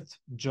easiest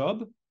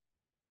job,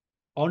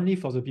 only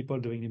for the people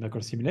doing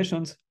numerical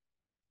simulations,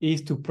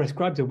 is to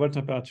prescribe the wall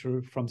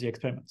temperature from the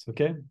experiments,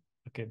 okay?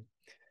 Okay,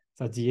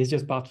 that's the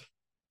easiest part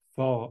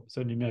for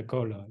the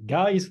numerical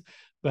guys,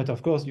 but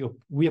of course,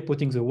 we are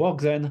putting the work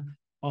then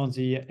on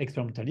the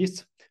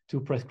experimentalists to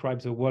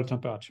prescribe the wall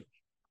temperature,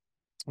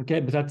 okay?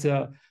 But that's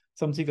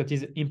something that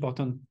is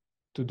important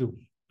to do,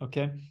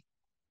 okay?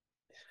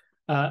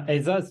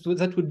 And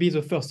that would be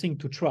the first thing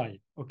to try,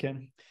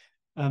 okay?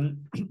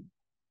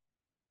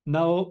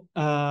 Now,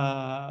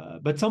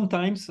 but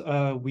sometimes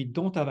we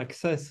don't have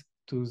access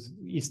to,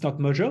 it's not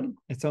measured,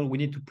 and so we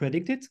need to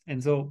predict it.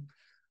 And so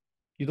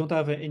you don't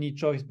have any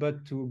choice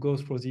but to go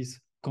through this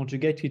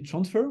conjugated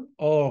transfer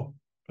or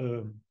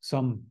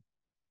some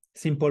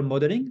simple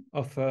modeling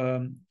of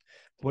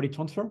body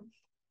transfer.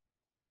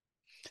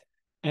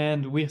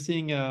 And we're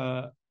seeing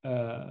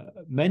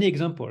many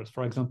examples.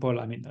 For example,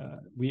 I mean,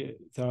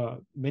 there are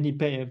many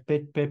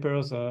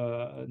papers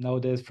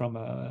nowadays from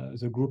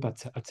the group at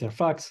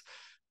CERFAX,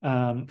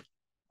 and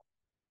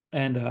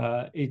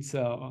it's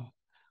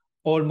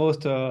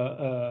almost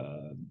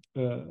a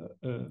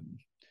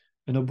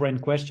no-brain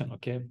question.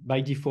 Okay, by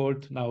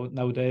default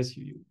nowadays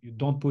you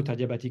don't put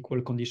adiabatic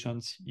wall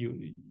conditions.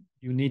 You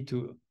need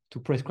to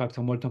prescribe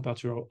some wall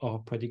temperature or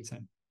predict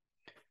them.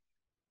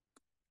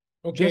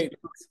 Okay.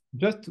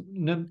 Just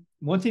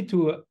wanted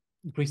to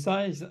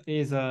precise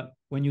is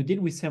when you deal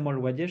with thermal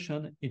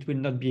radiation, it will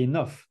not be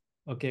enough.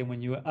 Okay,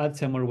 when you add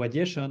thermal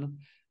radiation,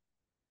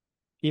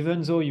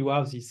 even though you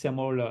have the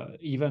thermal,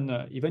 even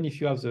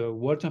if you have the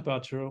wall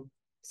temperature,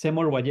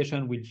 thermal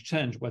radiation will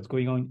change what's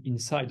going on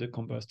inside the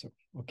combustor.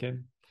 Okay.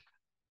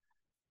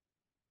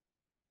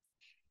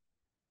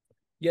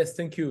 Yes,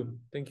 thank you,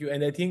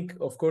 and I think,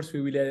 of course,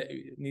 we will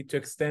need to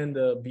extend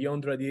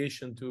beyond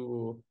radiation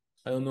to,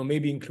 I don't know,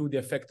 maybe include the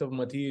effect of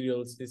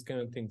materials, these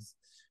kind of things.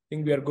 I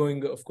think we are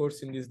going, of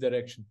course, in this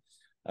direction.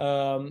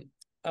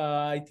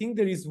 I think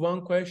there is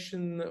one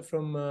question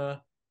from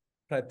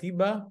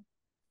Pratibha.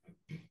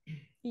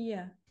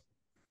 Yeah.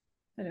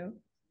 Hello.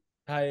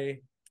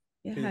 Hi.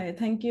 Yeah, hi.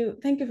 Thank you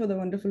for the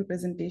wonderful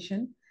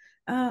presentation.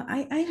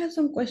 I have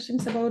some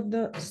questions about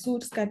the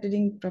soot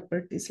scattering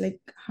properties,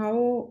 like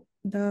how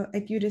the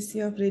accuracy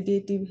of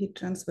radiative heat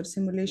transfer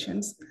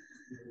simulations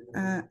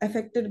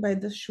affected by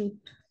the soot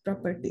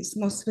properties,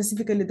 more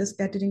specifically the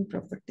scattering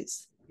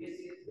properties.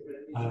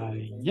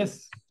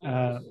 Yes.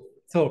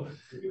 So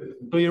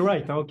you're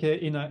right.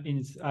 Okay.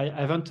 I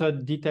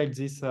haven't detailed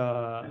this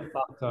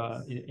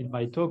part in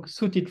my talk.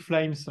 Sooted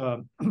flames.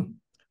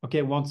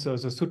 Okay. Once the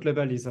soot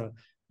level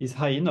is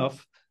high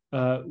enough,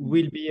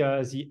 will be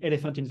the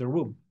elephant in the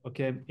room.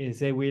 Okay.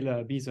 They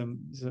will be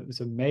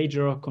the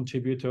major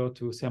contributor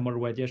to thermal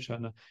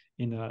radiation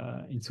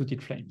in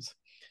sooted flames.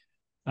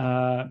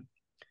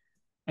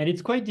 And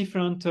it's quite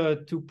different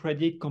to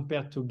predict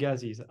compared to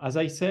gases. As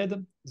I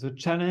said, the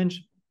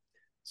challenge,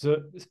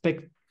 the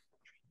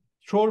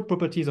spectral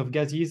properties of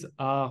gases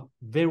are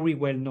very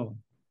well known,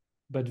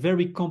 but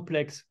very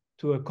complex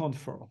to account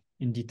for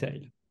in detail.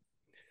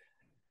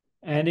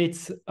 And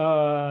it's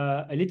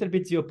a little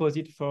bit the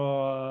opposite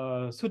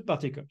for soot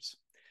particles.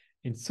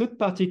 In soot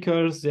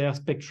particles, their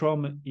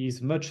spectrum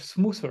is much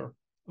smoother,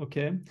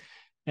 okay?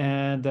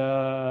 And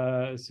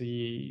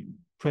the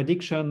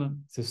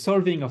prediction, the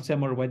solving of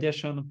thermal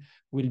radiation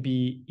will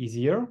be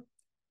easier.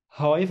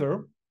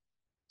 However,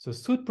 the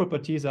soot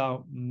properties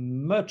are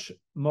much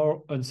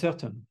more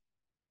uncertain,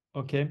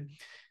 okay?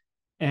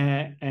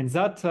 And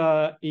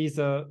that is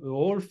a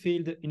whole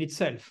field in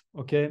itself,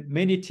 okay?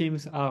 Many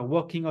teams are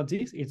working on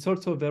this. It's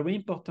also very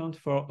important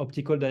for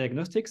optical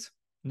diagnostics,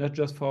 not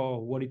just for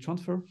wall heat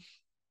transfer.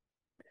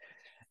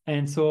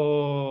 And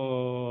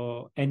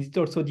so, and it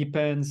also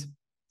depends,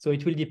 so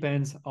it will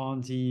depend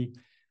on the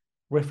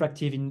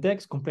refractive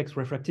index, complex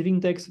refractive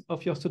index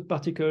of your soot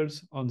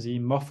particles, on the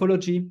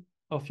morphology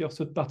of your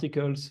soot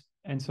particles,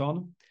 and so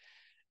on.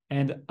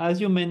 And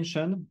as you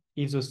mentioned,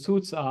 if the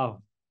soots are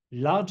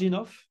large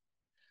enough,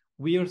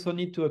 we also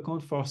need to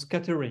account for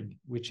scattering,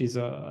 which is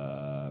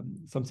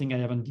something I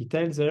haven't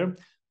detailed there.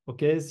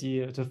 Okay,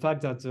 the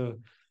fact that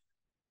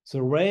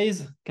the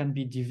rays can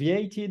be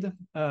deviated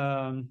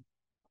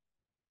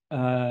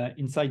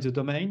inside the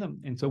domain.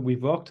 And so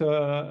we've worked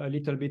a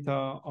little bit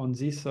on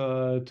this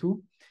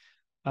too.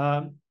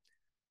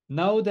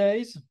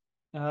 Nowadays,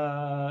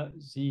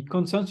 the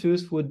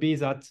consensus would be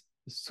that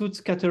soot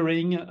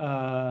scattering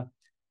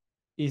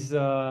is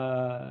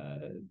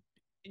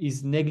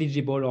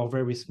negligible or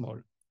very small.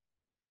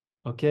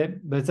 Okay,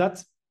 but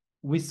that's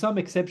with some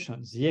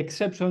exceptions. The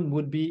exception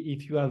would be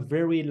if you have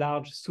very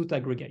large soot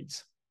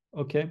aggregates.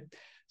 Okay,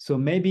 so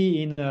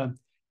maybe in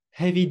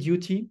heavy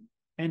duty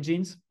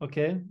engines,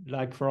 okay,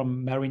 like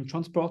from marine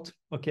transport,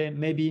 okay,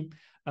 maybe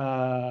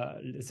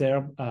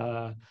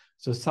the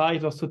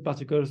size of soot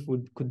particles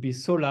could be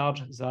so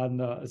large than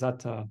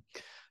that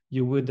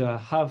you would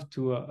have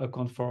to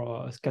account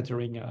for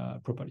scattering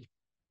properly.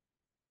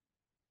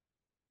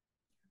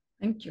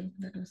 Thank you.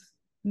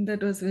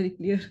 That was very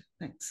clear.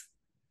 Thanks.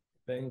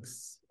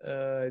 Thanks.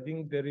 I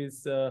think there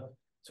is,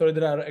 sorry,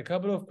 there are a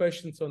couple of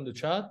questions on the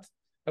chat.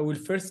 I will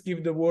first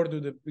give the word to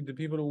the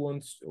people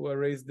who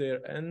raised their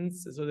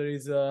hands. So there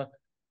is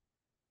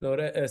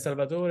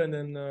Salvatore and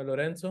then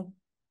Lorenzo.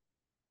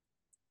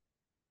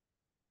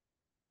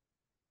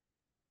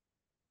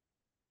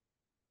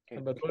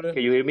 Salvatore?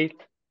 Can you hear me?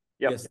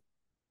 Yep. Yes.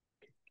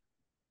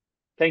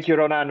 Thank you,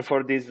 Ronan,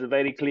 for this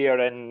very clear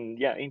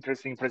and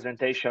interesting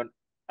presentation.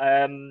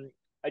 I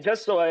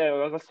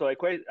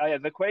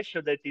have a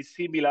question that is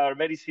similar,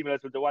 very similar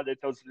to the one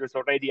that was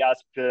already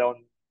asked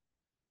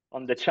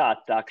on the chat,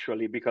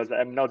 actually, because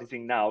I'm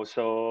noticing now.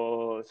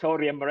 So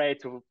sorry, Emre,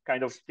 to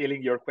kind of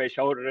stealing your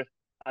question, or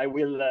I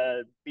will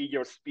be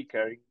your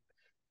speaker.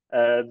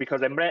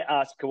 Because Emre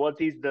asked, what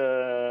is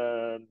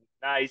the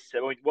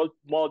what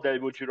model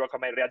would you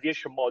recommend,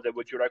 radiation model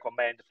would you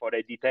recommend for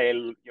a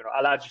detailed,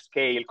 a large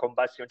scale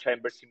combustion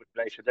chamber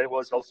simulation? That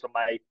was also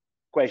my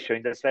question,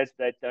 in the sense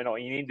that, in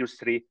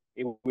industry,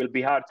 it will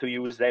be hard to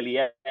use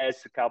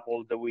LES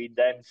coupled with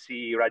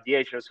MC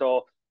radiation.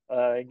 So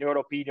in your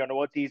opinion,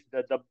 what is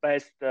the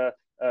best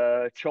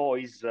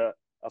choice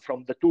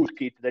from the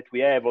toolkit that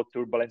we have of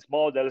turbulence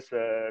models,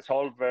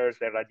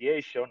 solvers,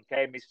 radiation,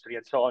 chemistry,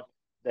 and so on,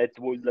 that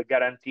will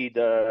guarantee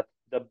the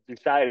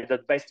desired, the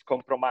best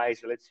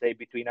compromise, let's say,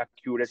 between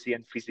accuracy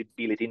and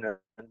feasibility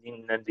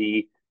in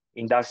the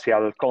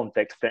industrial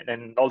context?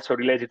 And also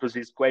related to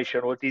this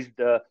question, what is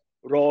the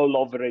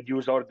role of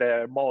reduced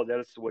order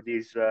models? What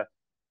is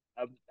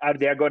are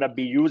they going to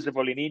be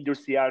useful in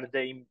industry? Are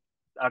they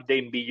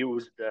be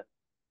used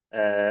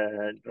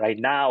right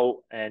now?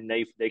 And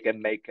if they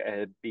can make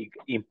a big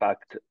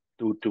impact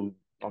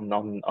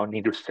on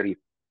industry,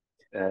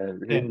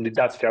 in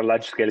industrial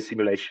large scale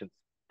simulations?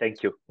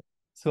 Thank you.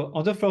 So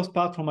on the first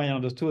part, from what I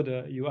understood,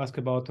 you asked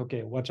about,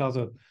 okay, what are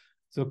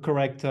the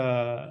correct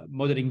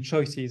modeling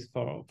choices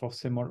for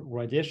thermal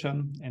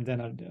radiation, and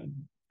then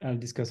I'll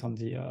discuss on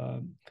the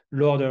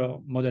low order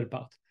model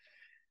part.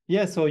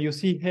 Yeah, so you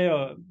see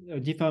here a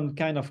different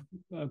kind of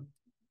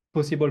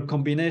possible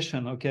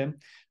combination. Okay,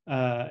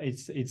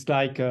 it's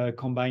like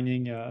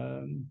combining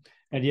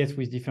LES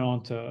with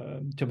different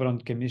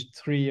turbulent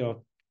chemistry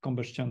or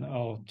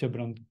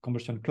turbulent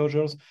combustion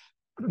closures.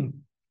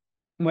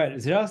 Well,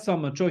 there are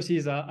some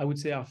choices I would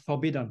say are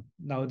forbidden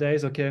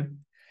nowadays, okay,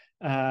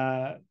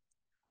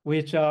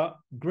 which are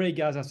gray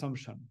gas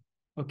assumption,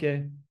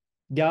 okay?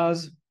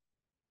 Gas,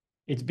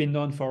 it's been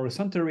known for a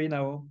century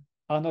now,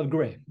 are not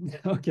gray,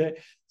 okay?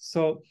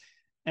 So,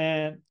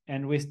 and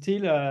we're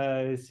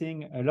still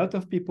seeing a lot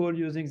of people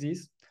using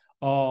this,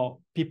 or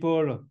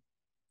people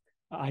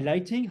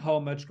highlighting how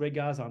much gray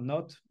gas are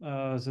not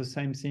the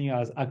same thing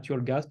as actual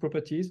gas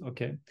properties,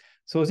 okay?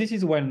 So this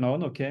is well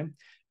known, okay?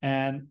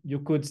 And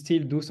you could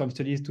still do some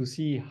studies to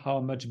see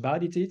how much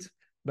bad it is,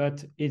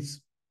 but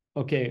it's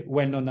okay,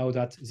 well known now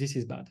that this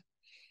is bad.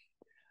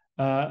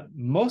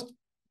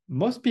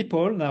 Most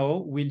people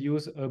now will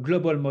use a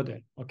global model,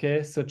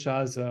 okay, such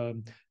as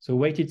the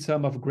weighted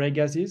sum of gray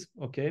gases,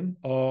 okay,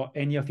 or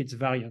any of its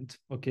variant,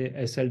 okay,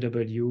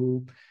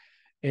 SLW,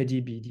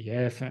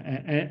 ADBDF,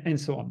 and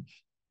so on,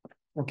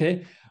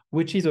 okay,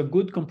 which is a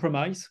good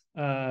compromise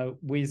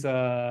with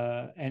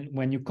and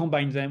when you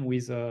combine them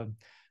with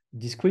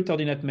discrete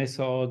ordinate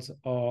methods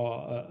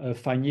or a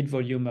finite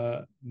volume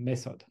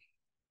method,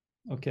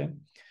 okay?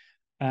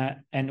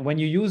 And when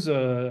you use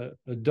a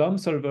DOM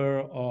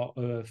solver or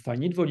a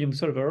finite volume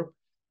solver,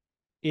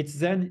 it's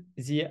then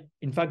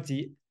in fact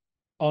the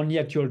only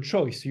actual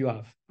choice you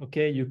have,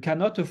 okay? You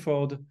cannot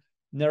afford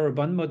narrow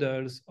band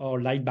models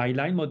or line by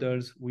line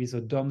models with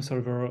a DOM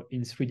solver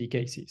in 3D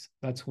cases.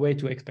 That's way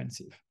too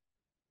expensive.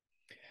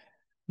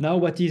 Now,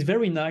 what is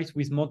very nice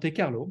with Monte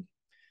Carlo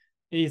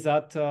is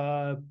that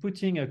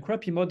putting a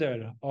crappy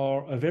model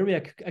or a very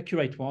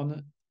accurate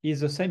one is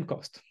the same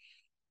cost,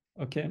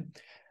 okay?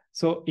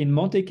 So in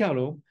Monte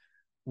Carlo,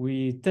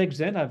 we take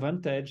then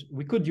advantage,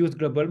 we could use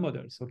global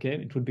models, okay?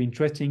 It would be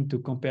interesting to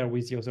compare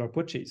with the other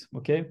approaches,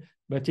 okay?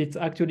 But it's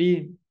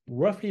actually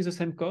roughly the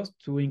same cost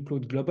to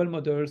include global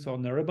models or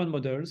narrowband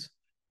models,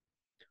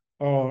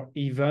 or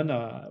even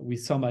with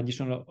some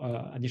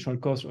additional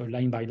cost, a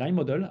line-by-line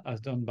model,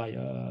 as done by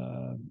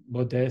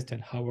Modest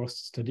and Howard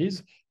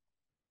studies.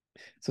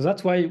 So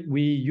that's why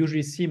we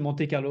usually see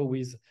Monte Carlo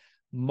with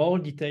more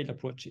detailed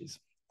approaches,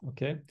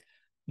 okay?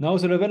 Now,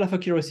 the level of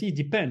accuracy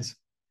depends.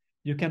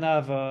 You can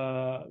have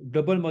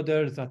global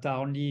models that are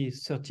only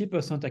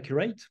 30%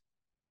 accurate,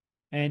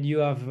 and you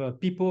have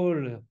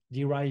people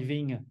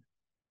deriving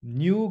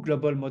new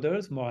global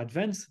models, more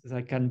advanced,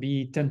 that can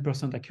be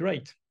 10%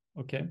 accurate,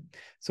 okay?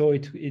 So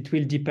it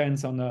will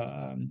depend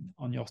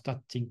on your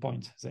starting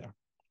point there.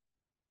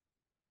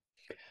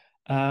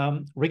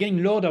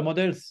 Regarding low order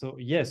models, so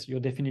yes, you're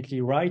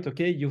definitely right,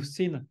 okay? You've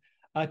seen,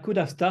 I could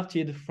have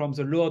started from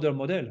the low order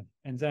model,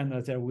 and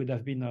then there would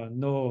have been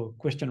no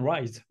question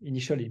raised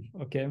initially,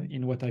 okay,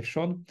 in what I've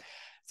shown.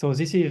 So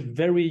this is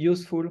very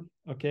useful,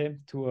 okay,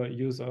 to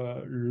use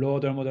low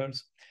order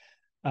models.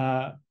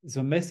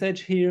 The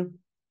message here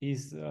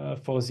is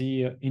for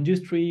the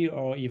industry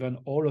or even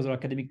all other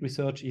academic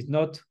research is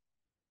not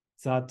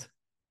that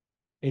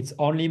it's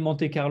only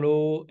Monte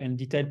Carlo and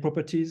detailed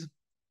properties.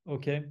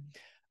 Okay,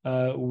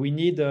 we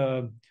need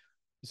the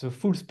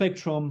full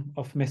spectrum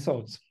of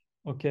methods.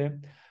 Okay,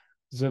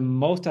 the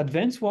most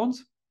advanced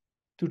ones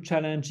to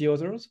challenge the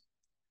others.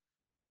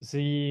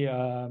 The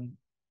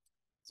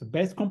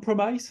best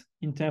compromise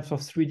in terms of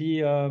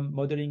 3D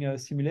modeling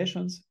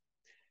simulations,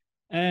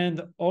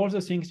 and all the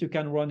things you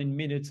can run in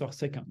minutes or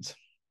seconds.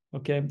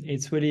 Okay,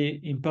 it's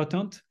really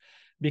important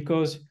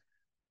because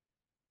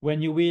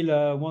when you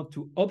will want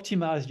to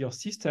optimize your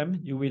system,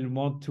 you will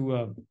want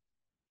to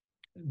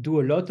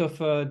do a lot of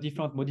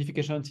different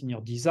modifications in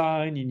your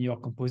design, in your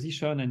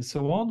composition, and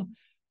so on.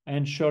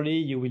 And surely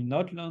you will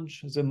not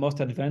launch the most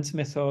advanced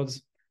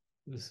methods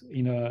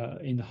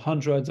in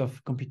hundreds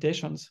of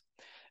computations,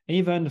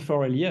 even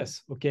for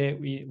LES, okay,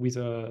 with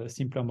a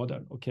simpler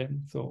model, okay?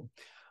 So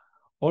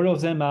all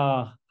of them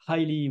are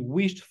highly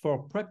wished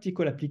for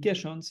practical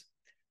applications.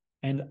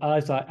 And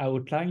as I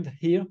outlined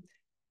here,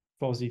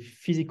 for the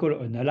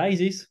physical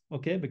analysis,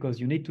 okay, because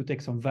you need to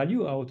take some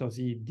value out of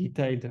the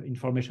detailed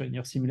information in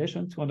your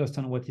simulation to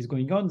understand what is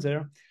going on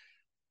there,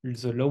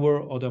 the lower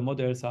order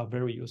models are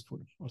very useful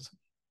also.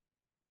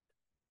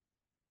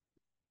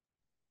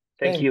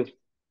 Thank you.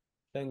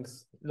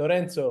 Thanks.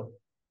 Lorenzo.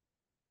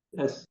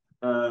 Yes.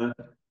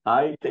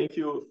 Hi, thank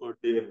you for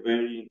the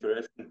very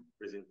interesting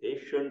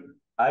presentation.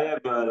 I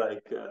have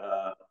a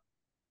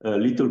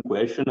little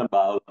question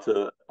about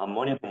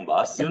ammonia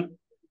combustion,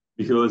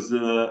 because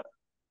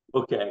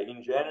okay,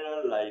 in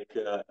general,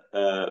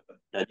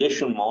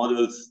 radiation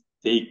models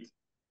take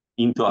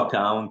into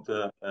account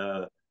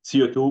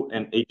CO2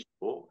 and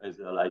H2O as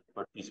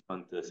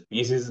participant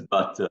species,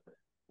 but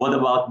what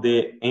about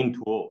the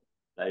N2O?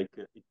 It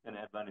can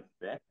have an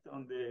effect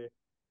on the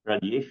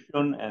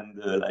radiation, and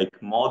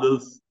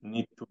models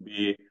need to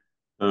be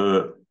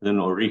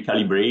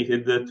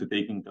recalibrated to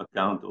take into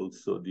account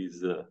also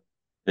these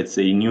let's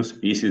say new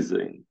species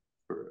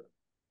for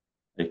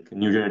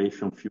new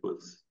generation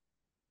fuels.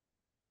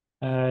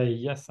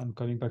 Yes, I'm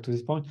coming back to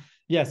this point.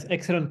 Yes,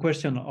 excellent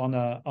question on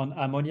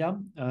ammonia.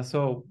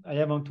 So I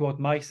haven't worked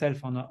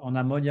myself on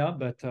ammonia,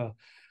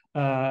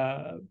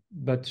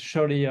 but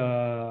surely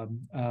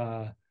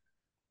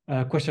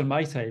question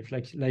myself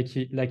like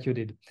you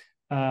did.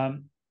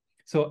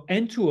 So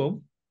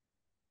N2O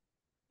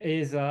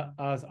is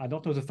as I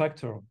don't know the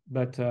factor,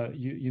 but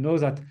you know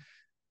that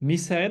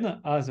methane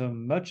has a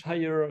much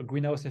higher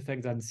greenhouse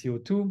effect than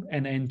CO2,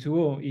 and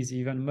N2O is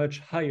even much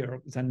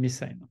higher than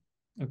methane.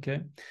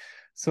 Okay,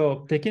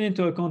 so taking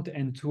into account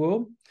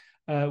N2O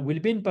will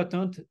be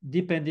important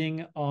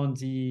depending on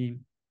the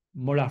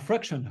molar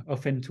fraction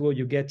of N2O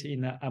you get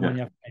in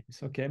ammonia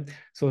flames. Okay,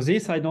 so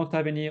this I don't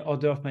have any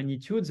order of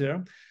magnitude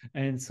there,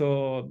 and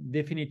so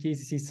definitely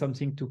this is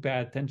something to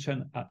pay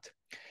attention at.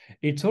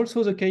 It's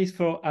also the case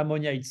for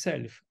ammonia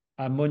itself.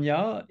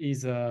 Ammonia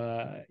is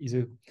a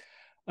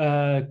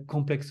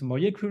complex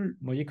molecule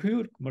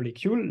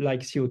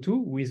like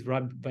CO2 with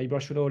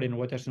vibrational and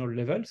rotational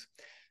levels.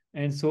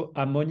 And so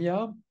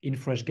ammonia in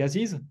fresh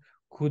gases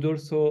could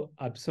also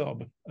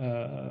absorb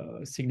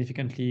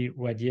significantly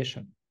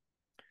radiation.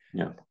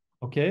 Yeah.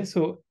 Okay,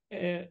 so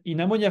in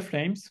ammonia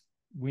flames,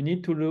 we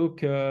need to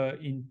look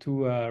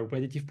into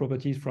radiative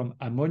properties from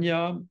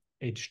ammonia,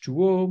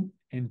 H2O,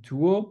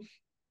 N2O.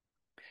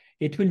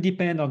 It will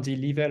depend on the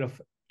level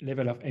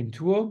of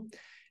N2O.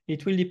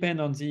 It will depend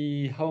on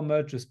how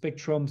much the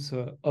spectrums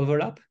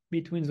overlap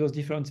between those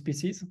different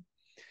species.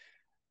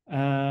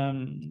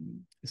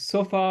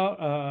 So far,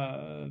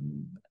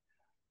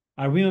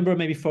 I remember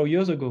maybe 4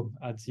 years ago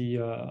at the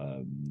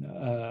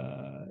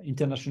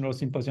International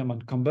Symposium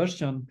on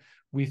Combustion,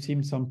 we've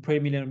seen some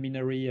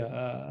preliminary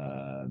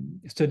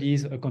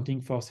studies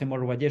accounting for thermal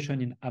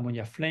radiation in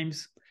ammonia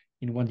flames,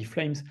 in 1D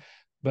flames,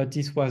 but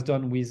this was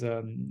done with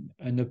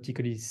an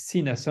optically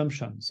thin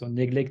assumption, so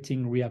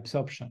neglecting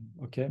reabsorption,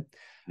 okay?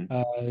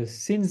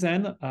 Since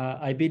then,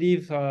 I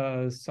believe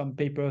some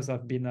papers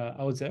have been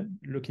out there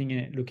looking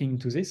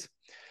into this.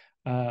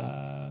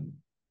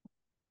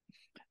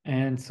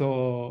 And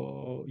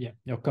so, yeah,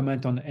 your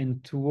comment on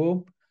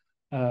N2O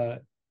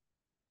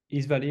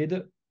is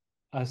valid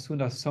as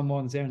soon as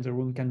someone there in the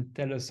room can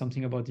tell us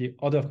something about the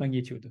order of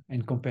magnitude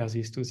and compare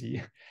this to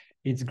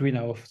its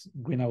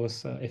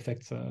greenhouse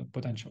effect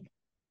potential.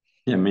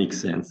 Yeah, makes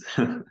sense.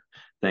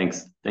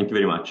 Thanks. Thank you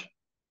very much.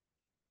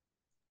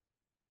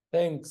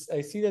 Thanks.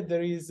 I see that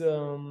there is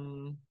a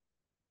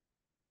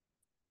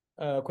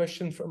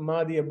question from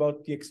Madi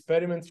about the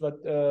experiments,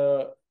 but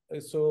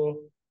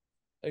so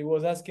I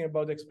was asking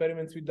about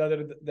experiments with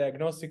other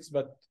diagnostics,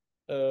 but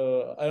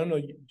I don't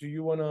know. Do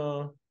you want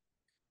to?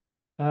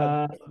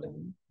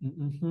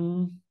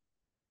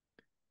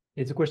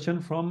 It's a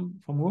question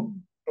from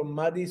whom? From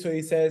Madi. So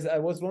he says, I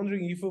was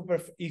wondering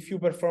if you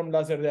perform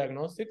laser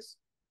diagnostics,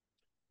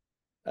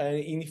 and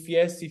if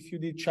yes, if you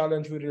did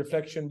challenge with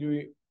reflection,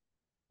 did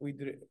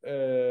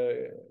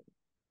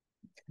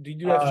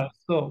you have?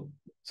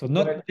 So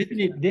not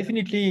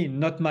definitely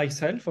not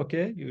myself.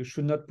 Okay, you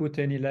should not put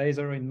any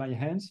laser in my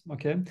hands.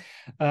 Okay,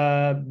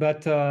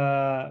 but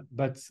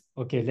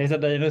okay, laser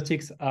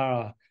diagnostics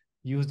are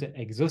used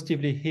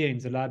exhaustively here in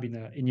the lab in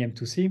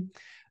EM2C.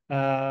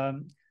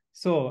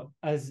 So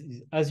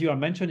as you are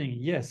mentioning,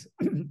 yes,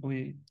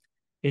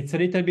 it's a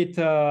little bit,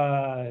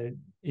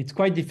 it's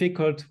quite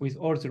difficult with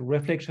all the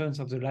reflections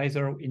of the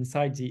laser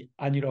inside the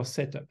annular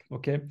setup,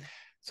 okay?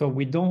 So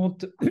we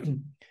don't,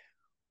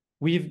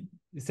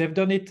 they've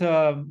done it,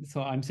 so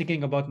I'm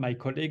thinking about my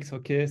colleagues,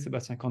 okay,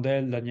 Sébastien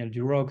Candel, Daniel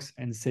Durox,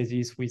 and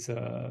Césis with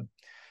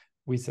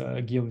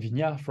Guillaume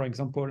Vignard, for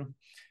example,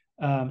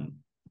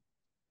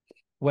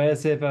 where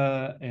they've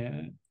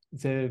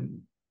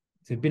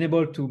been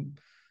able to,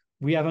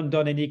 we haven't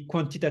done any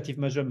quantitative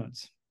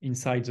measurements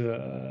inside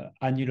the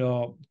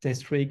annular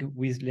test rig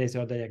with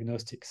laser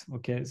diagnostics,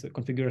 okay? The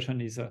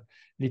configuration is a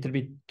little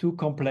bit too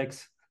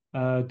complex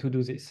to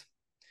do this.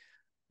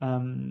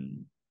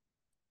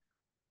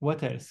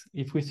 What else?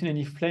 If we see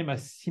any flame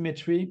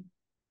asymmetry.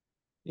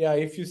 Yeah,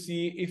 if you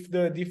see if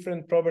the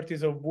different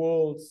properties of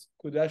walls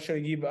could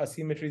actually give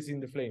asymmetries in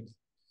the flames.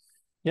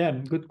 Yeah,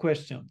 good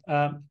question.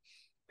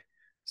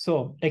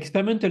 So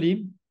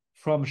experimentally,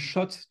 from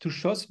shot to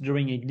shot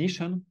during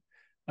ignition,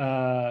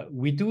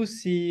 we do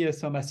see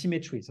some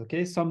asymmetries,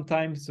 okay?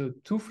 Sometimes the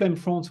two flame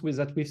fronts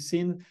that we've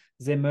seen,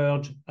 they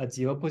merge at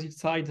the opposite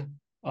side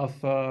of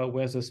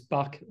where the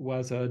spark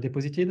was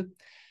deposited.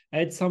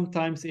 And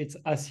sometimes it's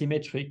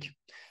asymmetric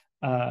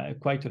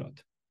quite a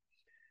lot.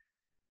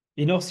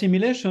 In our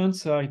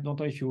simulations, I don't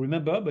know if you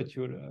remember, but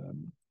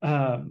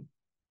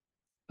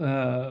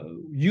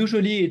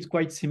usually it's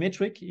quite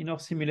symmetric in our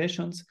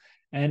simulations,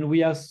 and we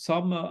have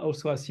some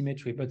also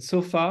asymmetry. But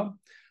so far,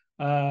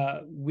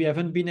 we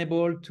haven't been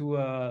able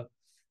to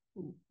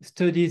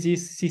study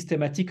this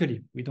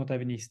systematically. We don't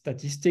have any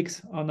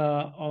statistics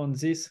on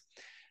this,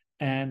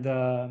 and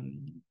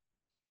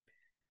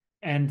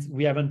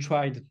we haven't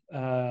tried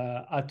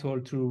at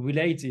all to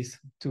relate this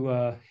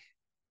to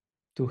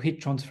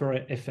heat transfer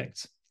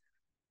effects.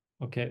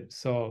 Okay,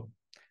 so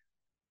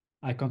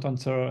I can't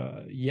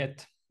answer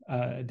yet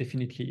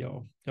definitely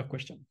your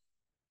question.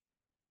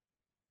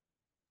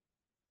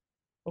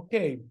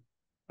 Okay,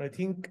 I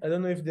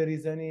don't know if there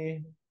is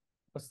any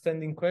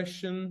outstanding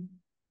question.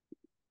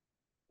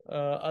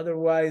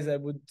 Otherwise, I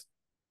would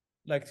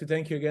like to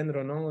thank you again,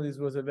 Ronan. This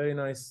was a very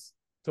nice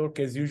talk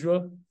as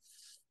usual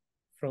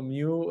from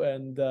you,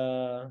 and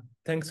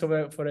thanks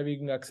for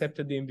having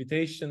accepted the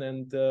invitation,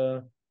 and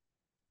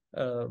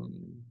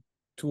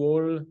to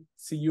all,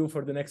 see you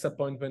for the next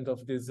appointment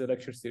of this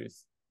lecture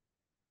series.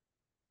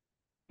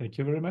 Thank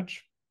you very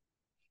much.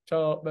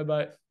 Ciao,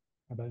 bye-bye.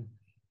 Bye-bye.